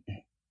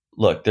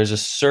 Look, there's a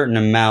certain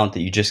amount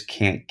that you just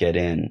can't get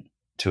in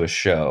to a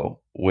show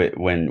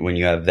when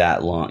you have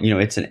that long.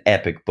 It's an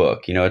epic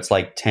book. It's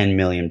like 10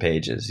 million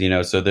pages.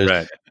 So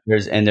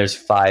there's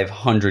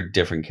 500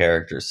 different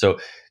characters. So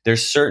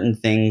there's certain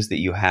things that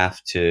you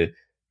have to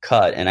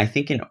cut. And I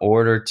think in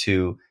order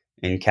to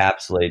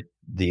encapsulate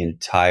the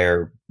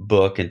entire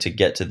book and to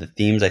get to the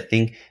themes, I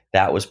think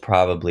that was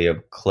probably a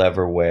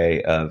clever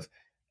way of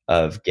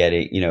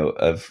getting,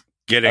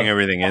 getting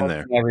everything in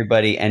there,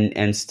 everybody,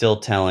 and still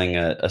telling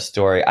a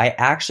story. I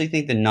actually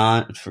think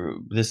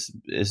this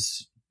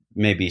is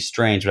maybe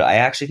strange, but I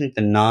actually think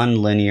the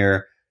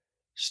non-linear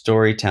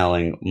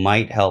storytelling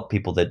might help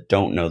people that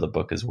don't know the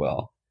book as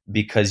well,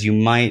 because you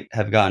might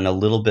have gotten a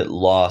little bit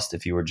lost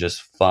if you were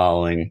just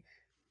following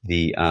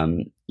the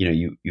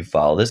you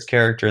follow this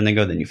character and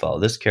then you follow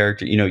this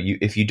character.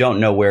 If you don't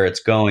know where it's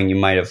going, you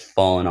might have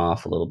fallen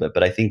off a little bit.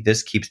 But I think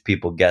this keeps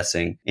people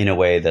guessing in a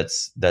way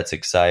that's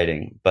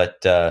exciting. But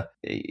the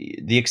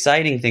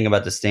exciting thing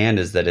about The Stand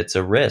is that it's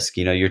a risk.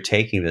 You're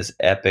taking this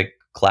epic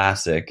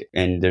classic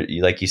and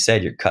like you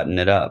said, you're cutting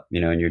it up,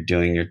 and you're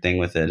doing your thing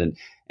with it.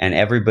 And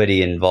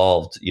everybody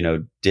involved,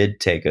 did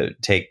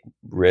take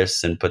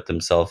risks and put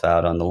themselves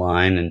out on the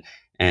line.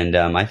 And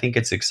I think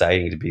it's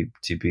exciting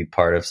to be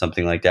part of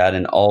something like that.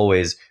 And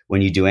always,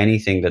 when you do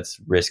anything that's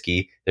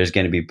risky, there's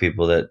going to be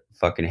people that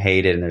fucking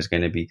hate it, and there's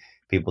going to be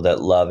people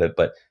that love it.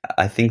 But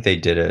I think they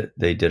did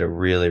a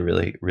really,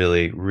 really,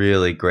 really,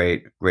 really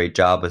great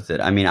job with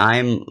it. I mean,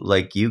 I'm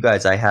like you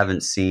guys. I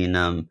haven't seen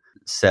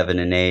 7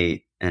 and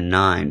 8 and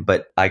 9,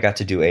 but I got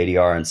to do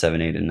ADR on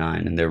 7, 8, and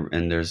 9,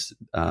 and there's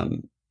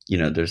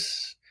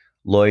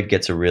Lloyd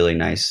gets a really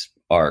nice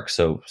arc.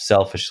 So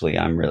selfishly,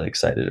 I'm really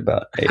excited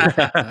about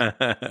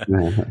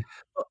it.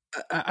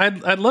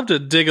 I'd love to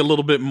dig a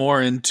little bit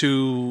more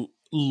into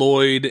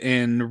Lloyd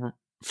and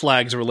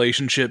Flagg's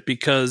relationship,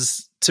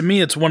 because to me,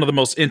 it's one of the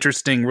most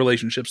interesting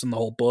relationships in the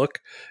whole book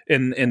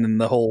and in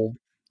the whole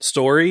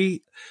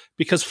story,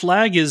 because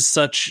Flagg is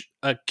such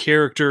a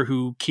character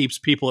who keeps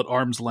people at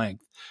arm's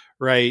length,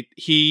 right?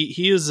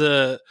 He is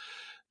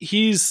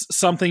he's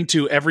something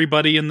to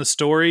everybody in the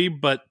story,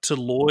 but to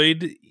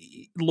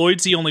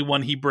Lloyd's the only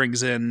one he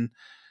brings in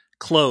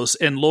close.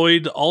 And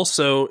Lloyd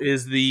also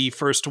is the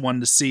first one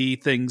to see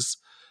things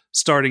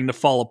starting to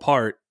fall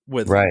apart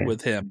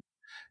with him.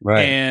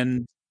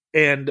 Right.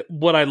 And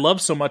what I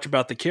love so much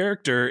about the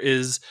character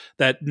is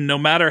that no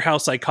matter how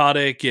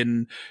psychotic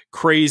and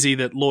crazy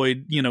that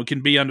Lloyd,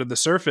 can be under the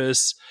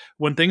surface,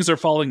 when things are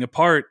falling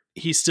apart,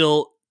 he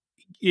still,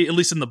 at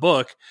least in the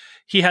book,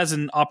 he has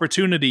an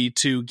opportunity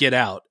to get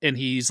out. And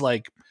he's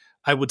like,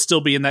 I would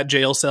still be in that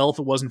jail cell if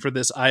it wasn't for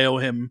this. I owe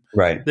him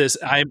this.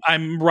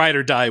 I'm ride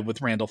or die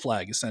with Randall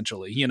Flagg,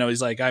 essentially.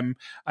 He's like, I'm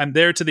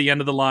there to the end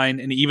of the line.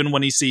 And even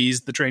when he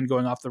sees the train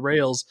going off the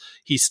rails,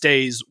 he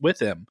stays with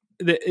him.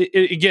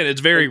 Again, it's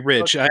very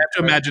rich. I have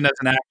to imagine as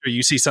an actor,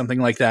 you see something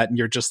like that and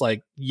you're just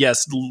like,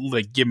 yes,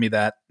 like give me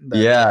that.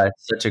 Yeah,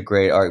 it's such a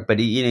great arc. But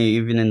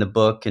even in the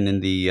book and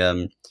in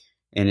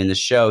the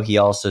show, he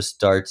also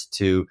starts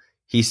to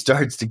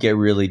get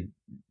really,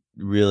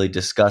 really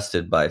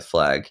disgusted by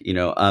Flagg.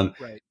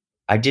 Right.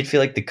 I did feel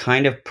like the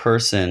kind of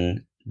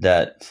person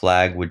that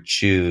Flagg would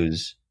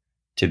choose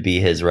to be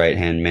his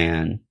right-hand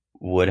man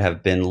would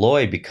have been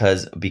Lloyd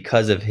because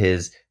of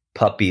his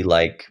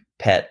puppy-like,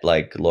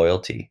 pet-like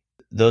loyalty.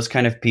 Those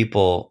kind of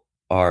people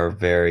are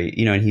very,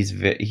 and he's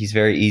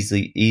very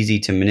easy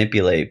to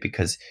manipulate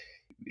because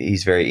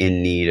he's very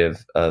in need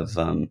of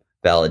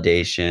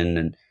validation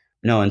and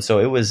so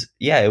it was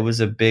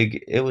a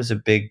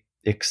big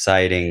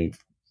exciting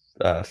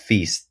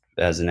feast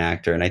as an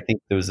actor, and I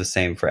think it was the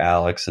same for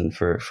Alex and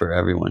for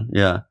everyone.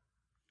 Yeah.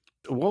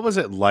 What was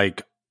it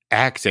like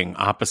acting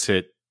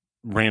opposite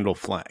Randall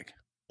Flagg?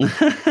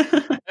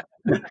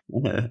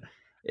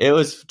 It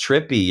was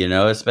trippy,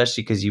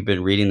 especially because you've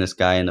been reading this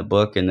guy in the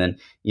book, and then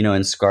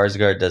and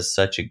Skarsgård does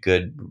such a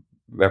good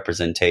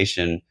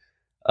representation.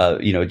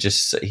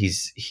 Just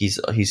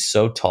he's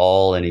so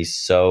tall and he's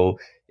so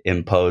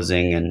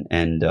imposing,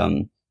 and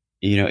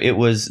it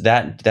was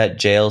that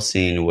jail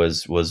scene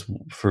was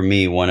for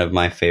me one of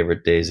my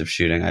favorite days of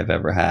shooting I've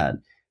ever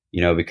had.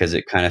 Because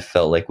it kind of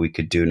felt like we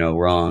could do no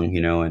wrong,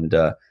 and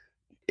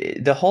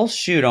the whole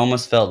shoot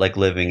almost felt like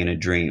living in a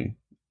dream.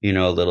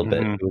 A little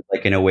bit. It was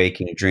like an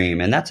awaking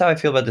dream. And that's how I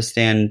feel about The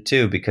Stand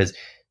too, because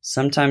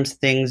sometimes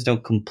things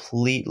don't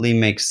completely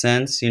make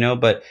sense,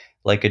 but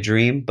like a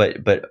dream,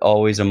 but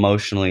always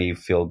emotionally you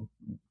feel,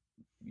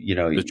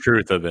 the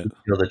truth of it.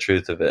 Feel the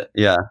truth of it.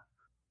 Yeah.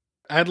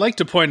 I'd like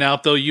to point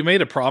out, though, you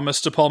made a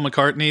promise to Paul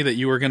McCartney that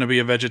you were going to be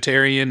a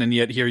vegetarian, and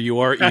yet here you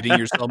are eating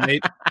your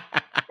cellmate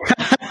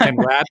and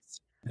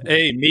rats.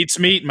 Hey, meat's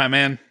meat, my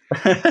man.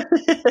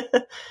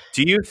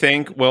 Do you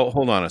think, well,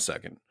 hold on a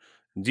second.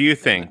 Do you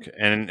think,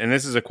 and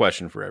this is a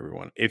question for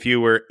everyone, if you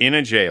were in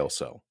a jail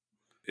cell,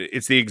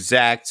 it's the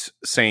exact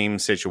same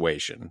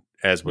situation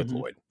as with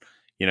Lloyd.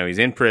 He's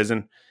in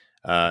prison.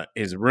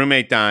 His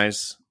roommate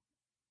dies.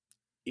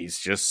 He's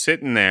just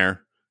sitting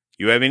there.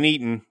 You haven't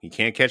eaten. You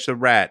can't catch the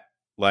rat.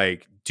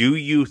 Like, do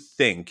you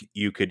think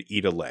you could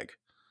eat a leg?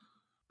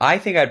 I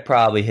think I'd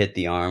probably hit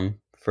the arm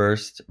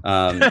first.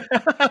 Why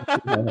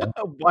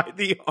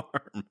the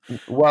arm?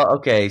 Well,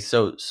 okay.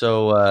 So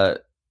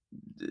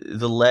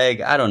the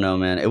leg, I don't know,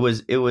 man. It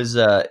was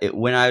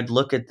when I'd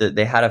look at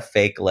they had a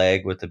fake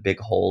leg with a big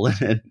hole in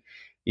it,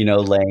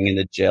 laying in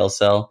the jail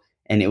cell.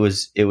 And it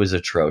was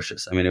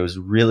atrocious. I mean, it was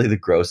really the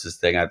grossest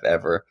thing I've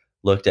ever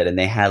looked at. And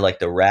they had like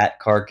the rat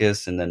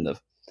carcass and then the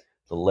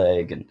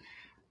leg. And,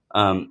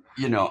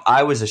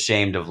 I was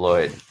ashamed of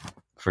Lloyd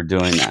for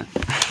doing that.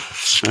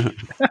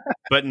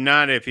 But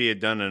not if he had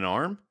done an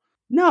arm?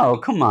 No,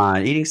 come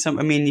on.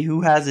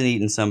 Who hasn't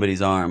eaten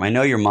somebody's arm? I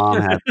know your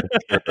mom has.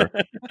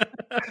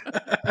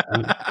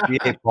 She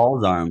ate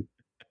Paul's arm.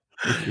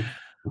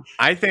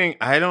 I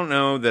don't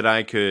know that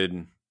I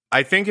could.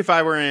 I think if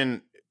I were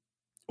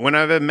when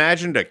I've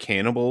imagined a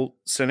cannibal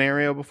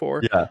scenario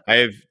before, I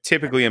have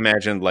typically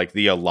imagined like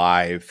the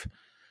Alive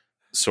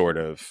sort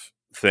of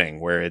thing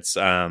where it's,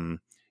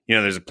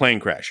 there's a plane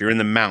crash. You're in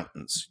the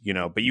mountains,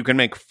 but you can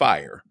make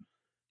fire.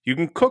 You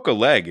can cook a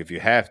leg if you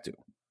have to.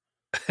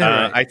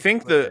 Right. I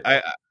think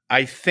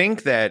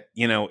that,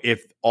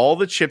 if all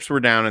the chips were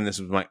down and this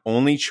was my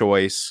only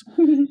choice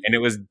and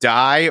it was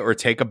die or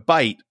take a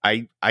bite,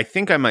 I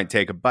think I might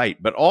take a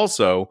bite. But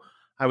also,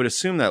 I would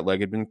assume that leg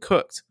had been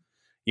cooked.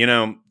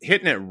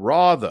 Hitting it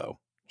raw, though,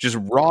 just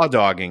raw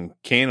dogging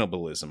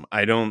cannibalism.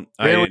 I don't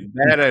know.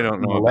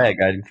 The leg,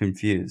 I'm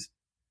confused.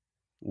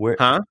 Where?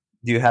 Huh?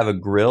 Do you have a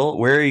grill?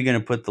 Where are you going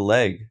to put the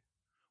leg?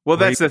 Well,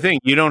 that's the thing.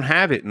 You don't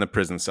have it in the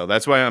prison cell.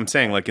 That's why I'm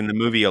saying, like in the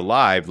movie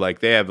Alive, like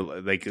they have,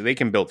 like they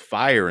can build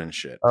fire and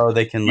shit. Oh,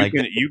 they can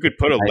you could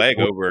put a leg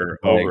over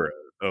an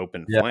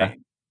open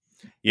flame.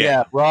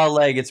 Yeah, raw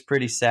leg. It's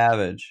pretty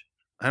savage.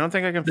 I don't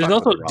think I can. There's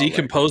also a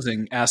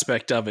decomposing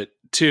aspect of it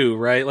too,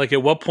 right? Like,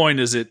 at what point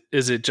is it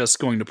just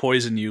going to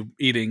poison you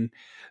eating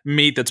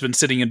meat that's been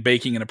sitting and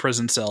baking in a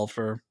prison cell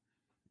for?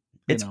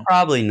 It's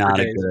probably not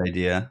a good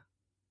idea.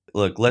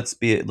 Look, let's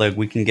be like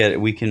we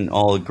can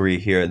all agree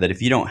here that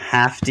if you don't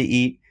have to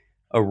eat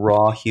a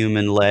raw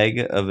human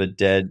leg of a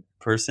dead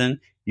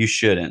person, you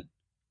shouldn't.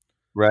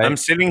 right? I'm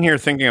sitting here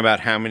thinking about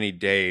how many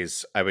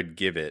days I would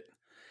give it,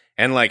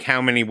 and like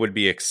how many would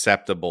be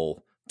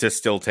acceptable to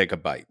still take a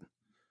bite.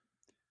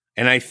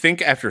 And I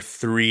think after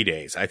 3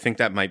 days, I think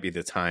that might be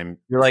the time.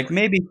 You're like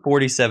maybe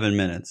 47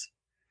 minutes.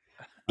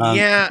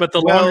 Yeah, but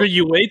the longer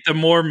you wait, the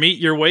more meat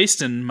you're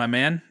wasting, my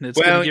man. It's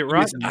going to get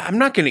rotten. I'm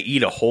not going to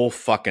eat a whole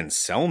fucking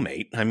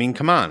cellmate. I mean,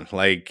 come on.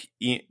 Like,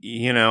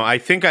 you know, I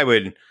think I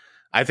would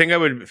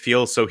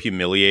feel so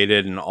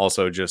humiliated, and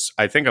also just,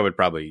 I think I would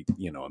probably,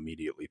 you know,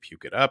 immediately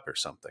puke it up or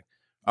something.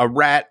 A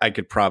rat I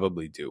could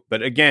probably do,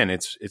 but again,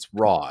 it's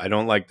raw. I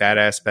don't like that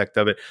aspect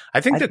of it.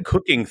 I think the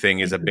cooking thing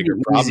is a bigger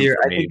problem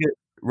for me.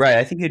 Right.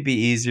 I think it'd be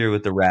easier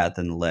with the rat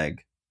than the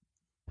leg.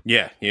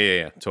 Yeah,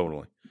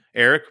 totally.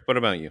 Eric, what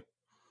about you?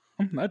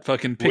 I'd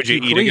fucking pick Would you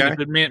eat clean a guy? if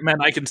it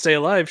meant I can stay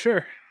alive.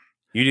 Sure.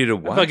 You did a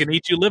what? I'd fucking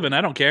eat you living.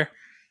 I don't care.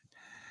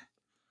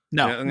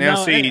 No.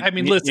 See, I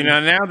mean, listen. You know,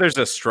 now there's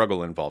a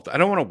struggle involved. I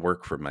don't want to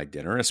work for my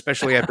dinner,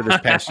 especially after this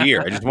past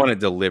year. I just want it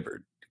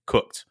delivered,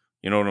 cooked.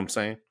 You know what I'm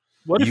saying?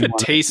 What if it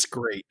tastes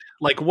great?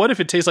 Like, what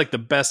if it tastes like the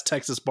best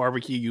Texas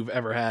barbecue you've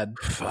ever had?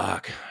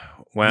 Fuck.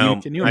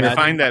 Well, Can you I imagine?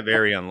 find that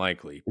very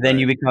unlikely. Then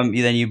you become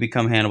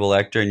Hannibal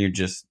Lecter, and you're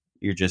just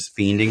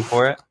fiending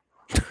for it.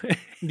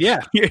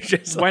 Yeah. You're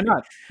just Why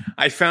not?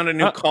 I found a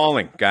new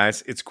calling,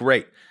 guys. It's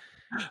great.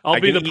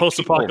 I'll be can the eat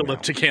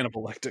post-apocalyptic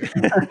Hannibal Lecter.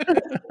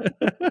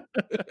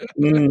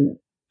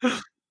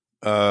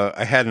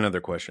 I had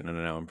another question, and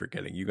now I'm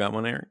forgetting. You got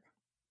one, Eric?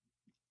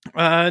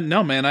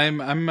 No, man.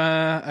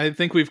 I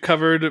think we've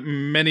covered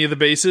many of the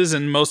bases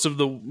and most of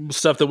the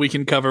stuff that we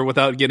can cover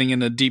without getting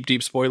into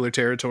deep spoiler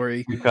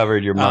territory. We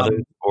covered your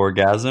mother's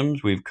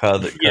orgasms. We've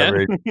covered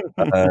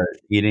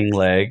eating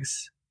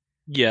legs.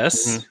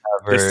 Yes.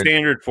 The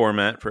standard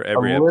format for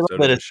every episode bit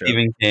of the of show.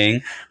 Stephen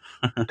King.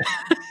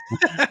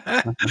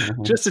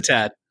 Just a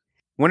tad.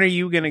 When are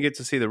you going to get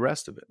to see the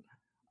rest of it?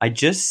 I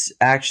just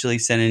actually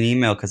sent an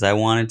email because I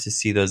wanted to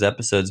see those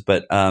episodes,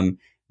 but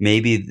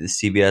maybe the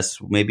CBS,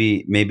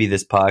 maybe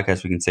this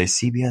podcast, we can say,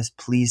 CBS,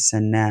 please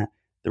send Nat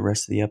the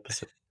rest of the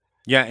episode.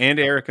 Yeah, and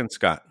Eric and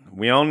Scott.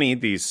 We all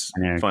need these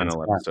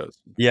final episodes.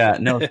 Yeah,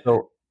 no.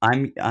 So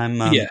I'm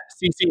yeah,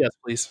 CCS,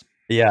 please.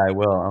 Yeah, I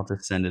will. I'll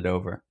just send it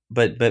over.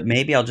 But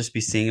maybe I'll just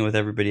be seeing it with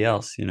everybody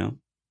else, you know.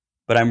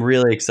 But I'm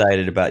really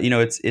excited about, you know,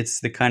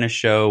 it's the kind of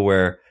show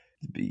where,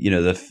 you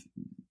know, the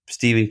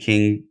Stephen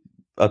King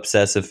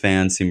obsessive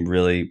fans seem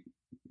really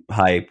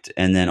hyped,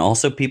 and then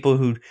also people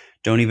who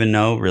don't even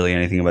know really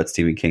anything about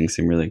Stephen King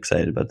seem really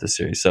excited about this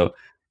series. So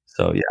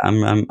yeah,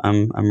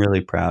 I'm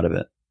really proud of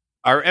it.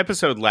 Our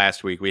episode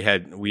last week, we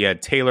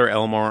had Taylor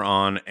Elmore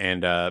on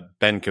and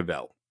Ben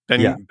Cavell.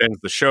 Ben's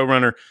the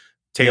showrunner.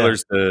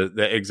 Taylor's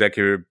the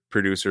executive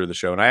producer of the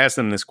show. And I asked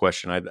them this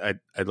question.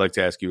 I'd like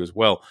to ask you as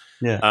well.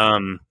 Yeah.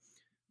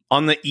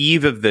 On the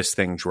eve of this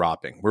thing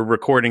dropping, we're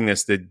recording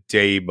this the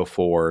day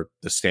before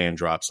The Stand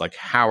drops. Like,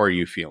 how are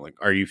you feeling?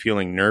 Are you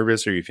feeling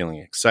nervous? Are you feeling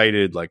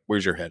excited? Like,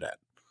 where's your head at?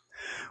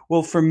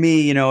 Well, for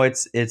me, you know,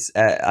 it's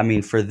I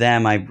mean, for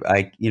them,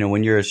 I you know,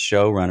 when you're a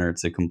showrunner,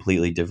 it's a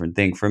completely different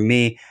thing. For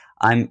me,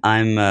 I'm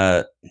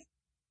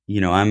you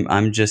know,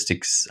 I'm just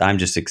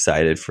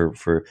excited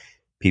for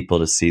people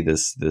to see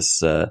this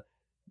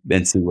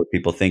and see what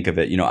people think of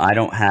it. You know,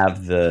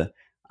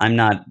 I'm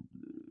not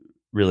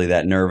really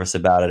that nervous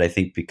about it. I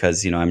think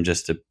because, you know,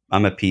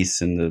 I'm a piece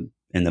in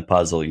the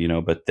puzzle, you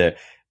know, but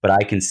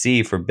I can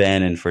see for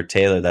Ben and for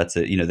Taylor, that's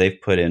it. You know,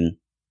 they've put in,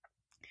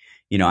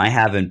 you know, I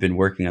haven't been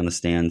working on The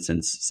Stand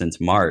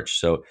since March.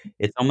 So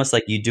it's almost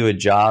like you do a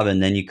job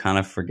and then you kind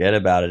of forget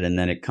about it. And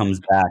then it comes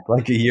back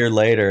like a year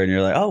later and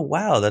you're like, oh,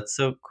 wow, that's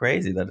so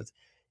crazy that it's,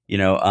 you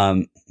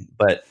know,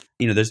 but,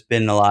 you know, there's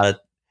been a lot of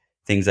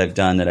things I've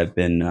done that I've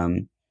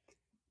been,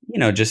 you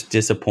know, just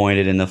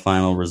disappointed in the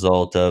final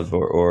result of,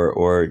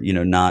 or you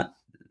know, not,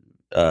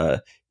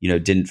 you know,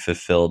 didn't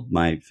fulfill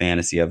my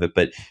fantasy of it.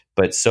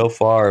 But so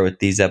far with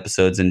these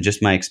episodes and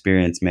just my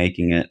experience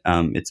making it,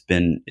 it's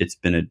been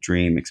a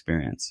dream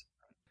experience.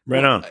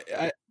 Right on.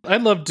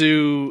 I'd love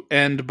to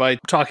end by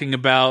talking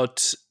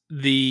about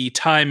the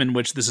time in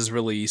which this is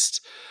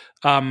released.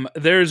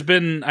 There's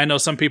been, I know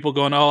some people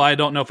going, oh, I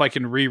don't know if I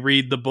can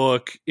reread the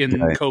book in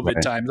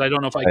COVID times. I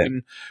don't know if I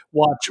can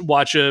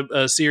watch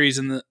a series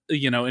in the,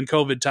 you know, in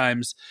COVID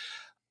times.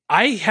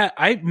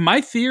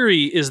 My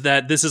theory is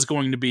that this is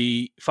going to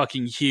be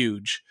fucking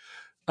huge.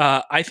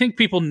 I think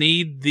people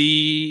need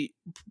the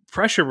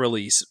pressure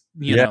release.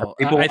 You know,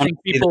 I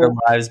think people their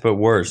lives, but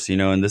worse, you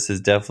know, and this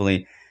is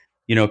definitely,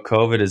 you know,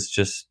 COVID is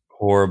just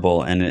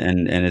horrible. And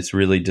it's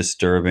really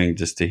disturbing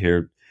just to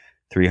hear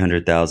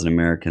 300,000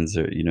 Americans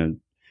are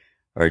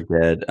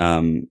dead.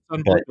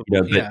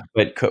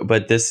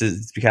 But this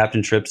is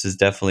Captain Trips is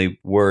definitely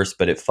worse,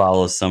 but it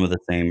follows some of the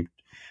same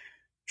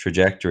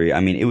trajectory. I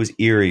mean, it was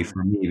eerie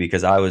for me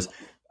because I was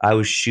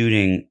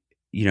shooting,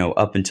 you know,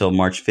 up until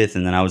March 5th,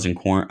 and then I was in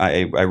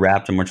quarantine. I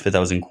wrapped on March 5th. I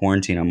was in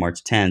quarantine on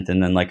March 10th,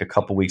 and then like a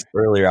couple weeks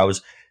earlier, I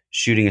was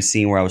shooting a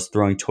scene where I was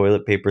throwing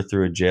toilet paper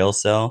through a jail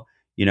cell,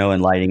 you know,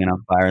 and lighting it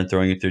on fire and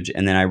throwing it through.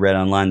 And then I read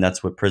online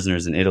that's what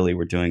prisoners in Italy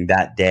were doing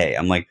that day.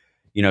 I'm like,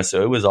 you know,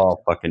 so it was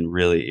all fucking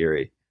really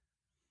eerie.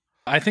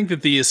 I think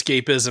that the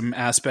escapism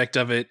aspect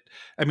of it,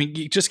 I mean,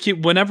 you just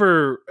keep,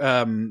 whenever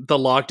the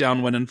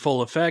lockdown went in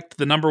full effect,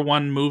 the number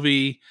one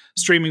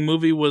streaming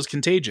movie was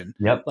Contagion.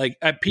 Yep. Like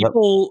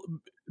people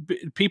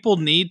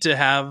need to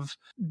have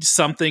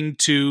something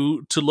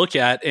to look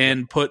at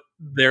and put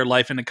their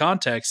life into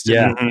context.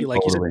 Yeah, and,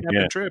 like totally. you said,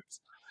 Captain Trips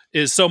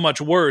is so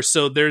much worse.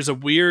 So there's a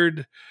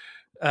weird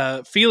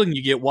feeling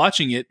you get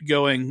watching it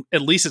going,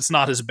 at least it's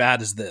not as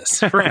bad as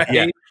this. Right.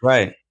 Yeah.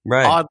 Right.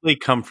 Oddly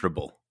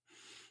comfortable.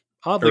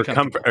 Oddly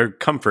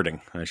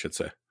Comforting, I should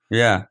say.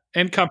 Yeah.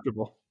 And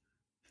comfortable.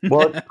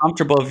 Well, it's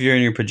comfortable if you're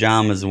in your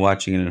pajamas and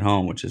watching it at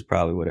home, which is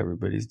probably what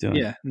everybody's doing.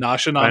 Yeah.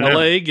 Noshing on a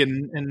leg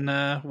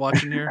and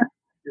watching your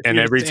and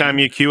every time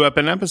you queue up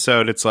an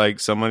episode, it's like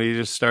somebody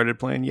just started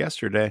playing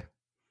yesterday.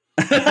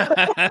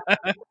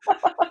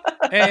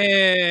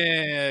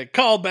 Hey,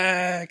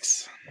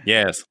 callbacks.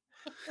 Yes.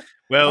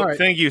 Well, right.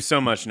 Thank you so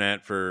much,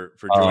 Nat, for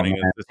joining us.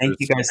 Thank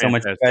you guys so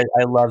much.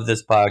 I love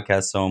this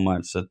podcast so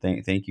much. So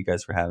thank you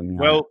guys for having me on.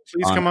 Well,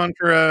 please come on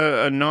for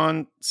a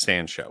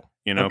non-stand show.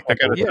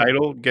 Pick out a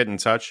title, get in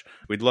touch.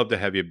 We'd love to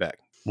have you back.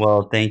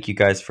 Well, thank you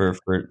guys for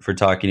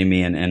talking to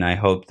me, and I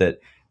hope that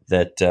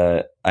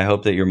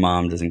your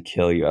mom doesn't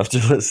kill you after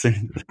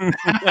listening.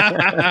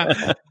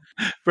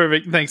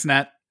 Perfect. Thanks,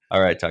 Nat. All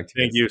right, talk to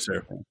you. Thank you,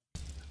 sir.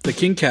 The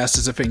Kingcast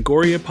is a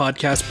Fangoria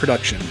podcast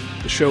production.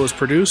 The show is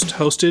produced,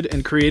 hosted,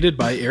 and created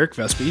by Eric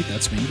Vespi,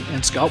 that's me,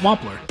 and Scott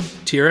Wampler.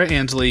 Tira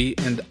Ansley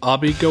and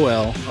Abby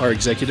Goel are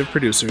executive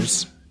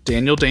producers.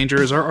 Daniel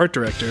Danger is our art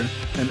director,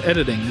 and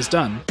editing is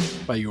done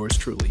by yours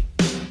truly.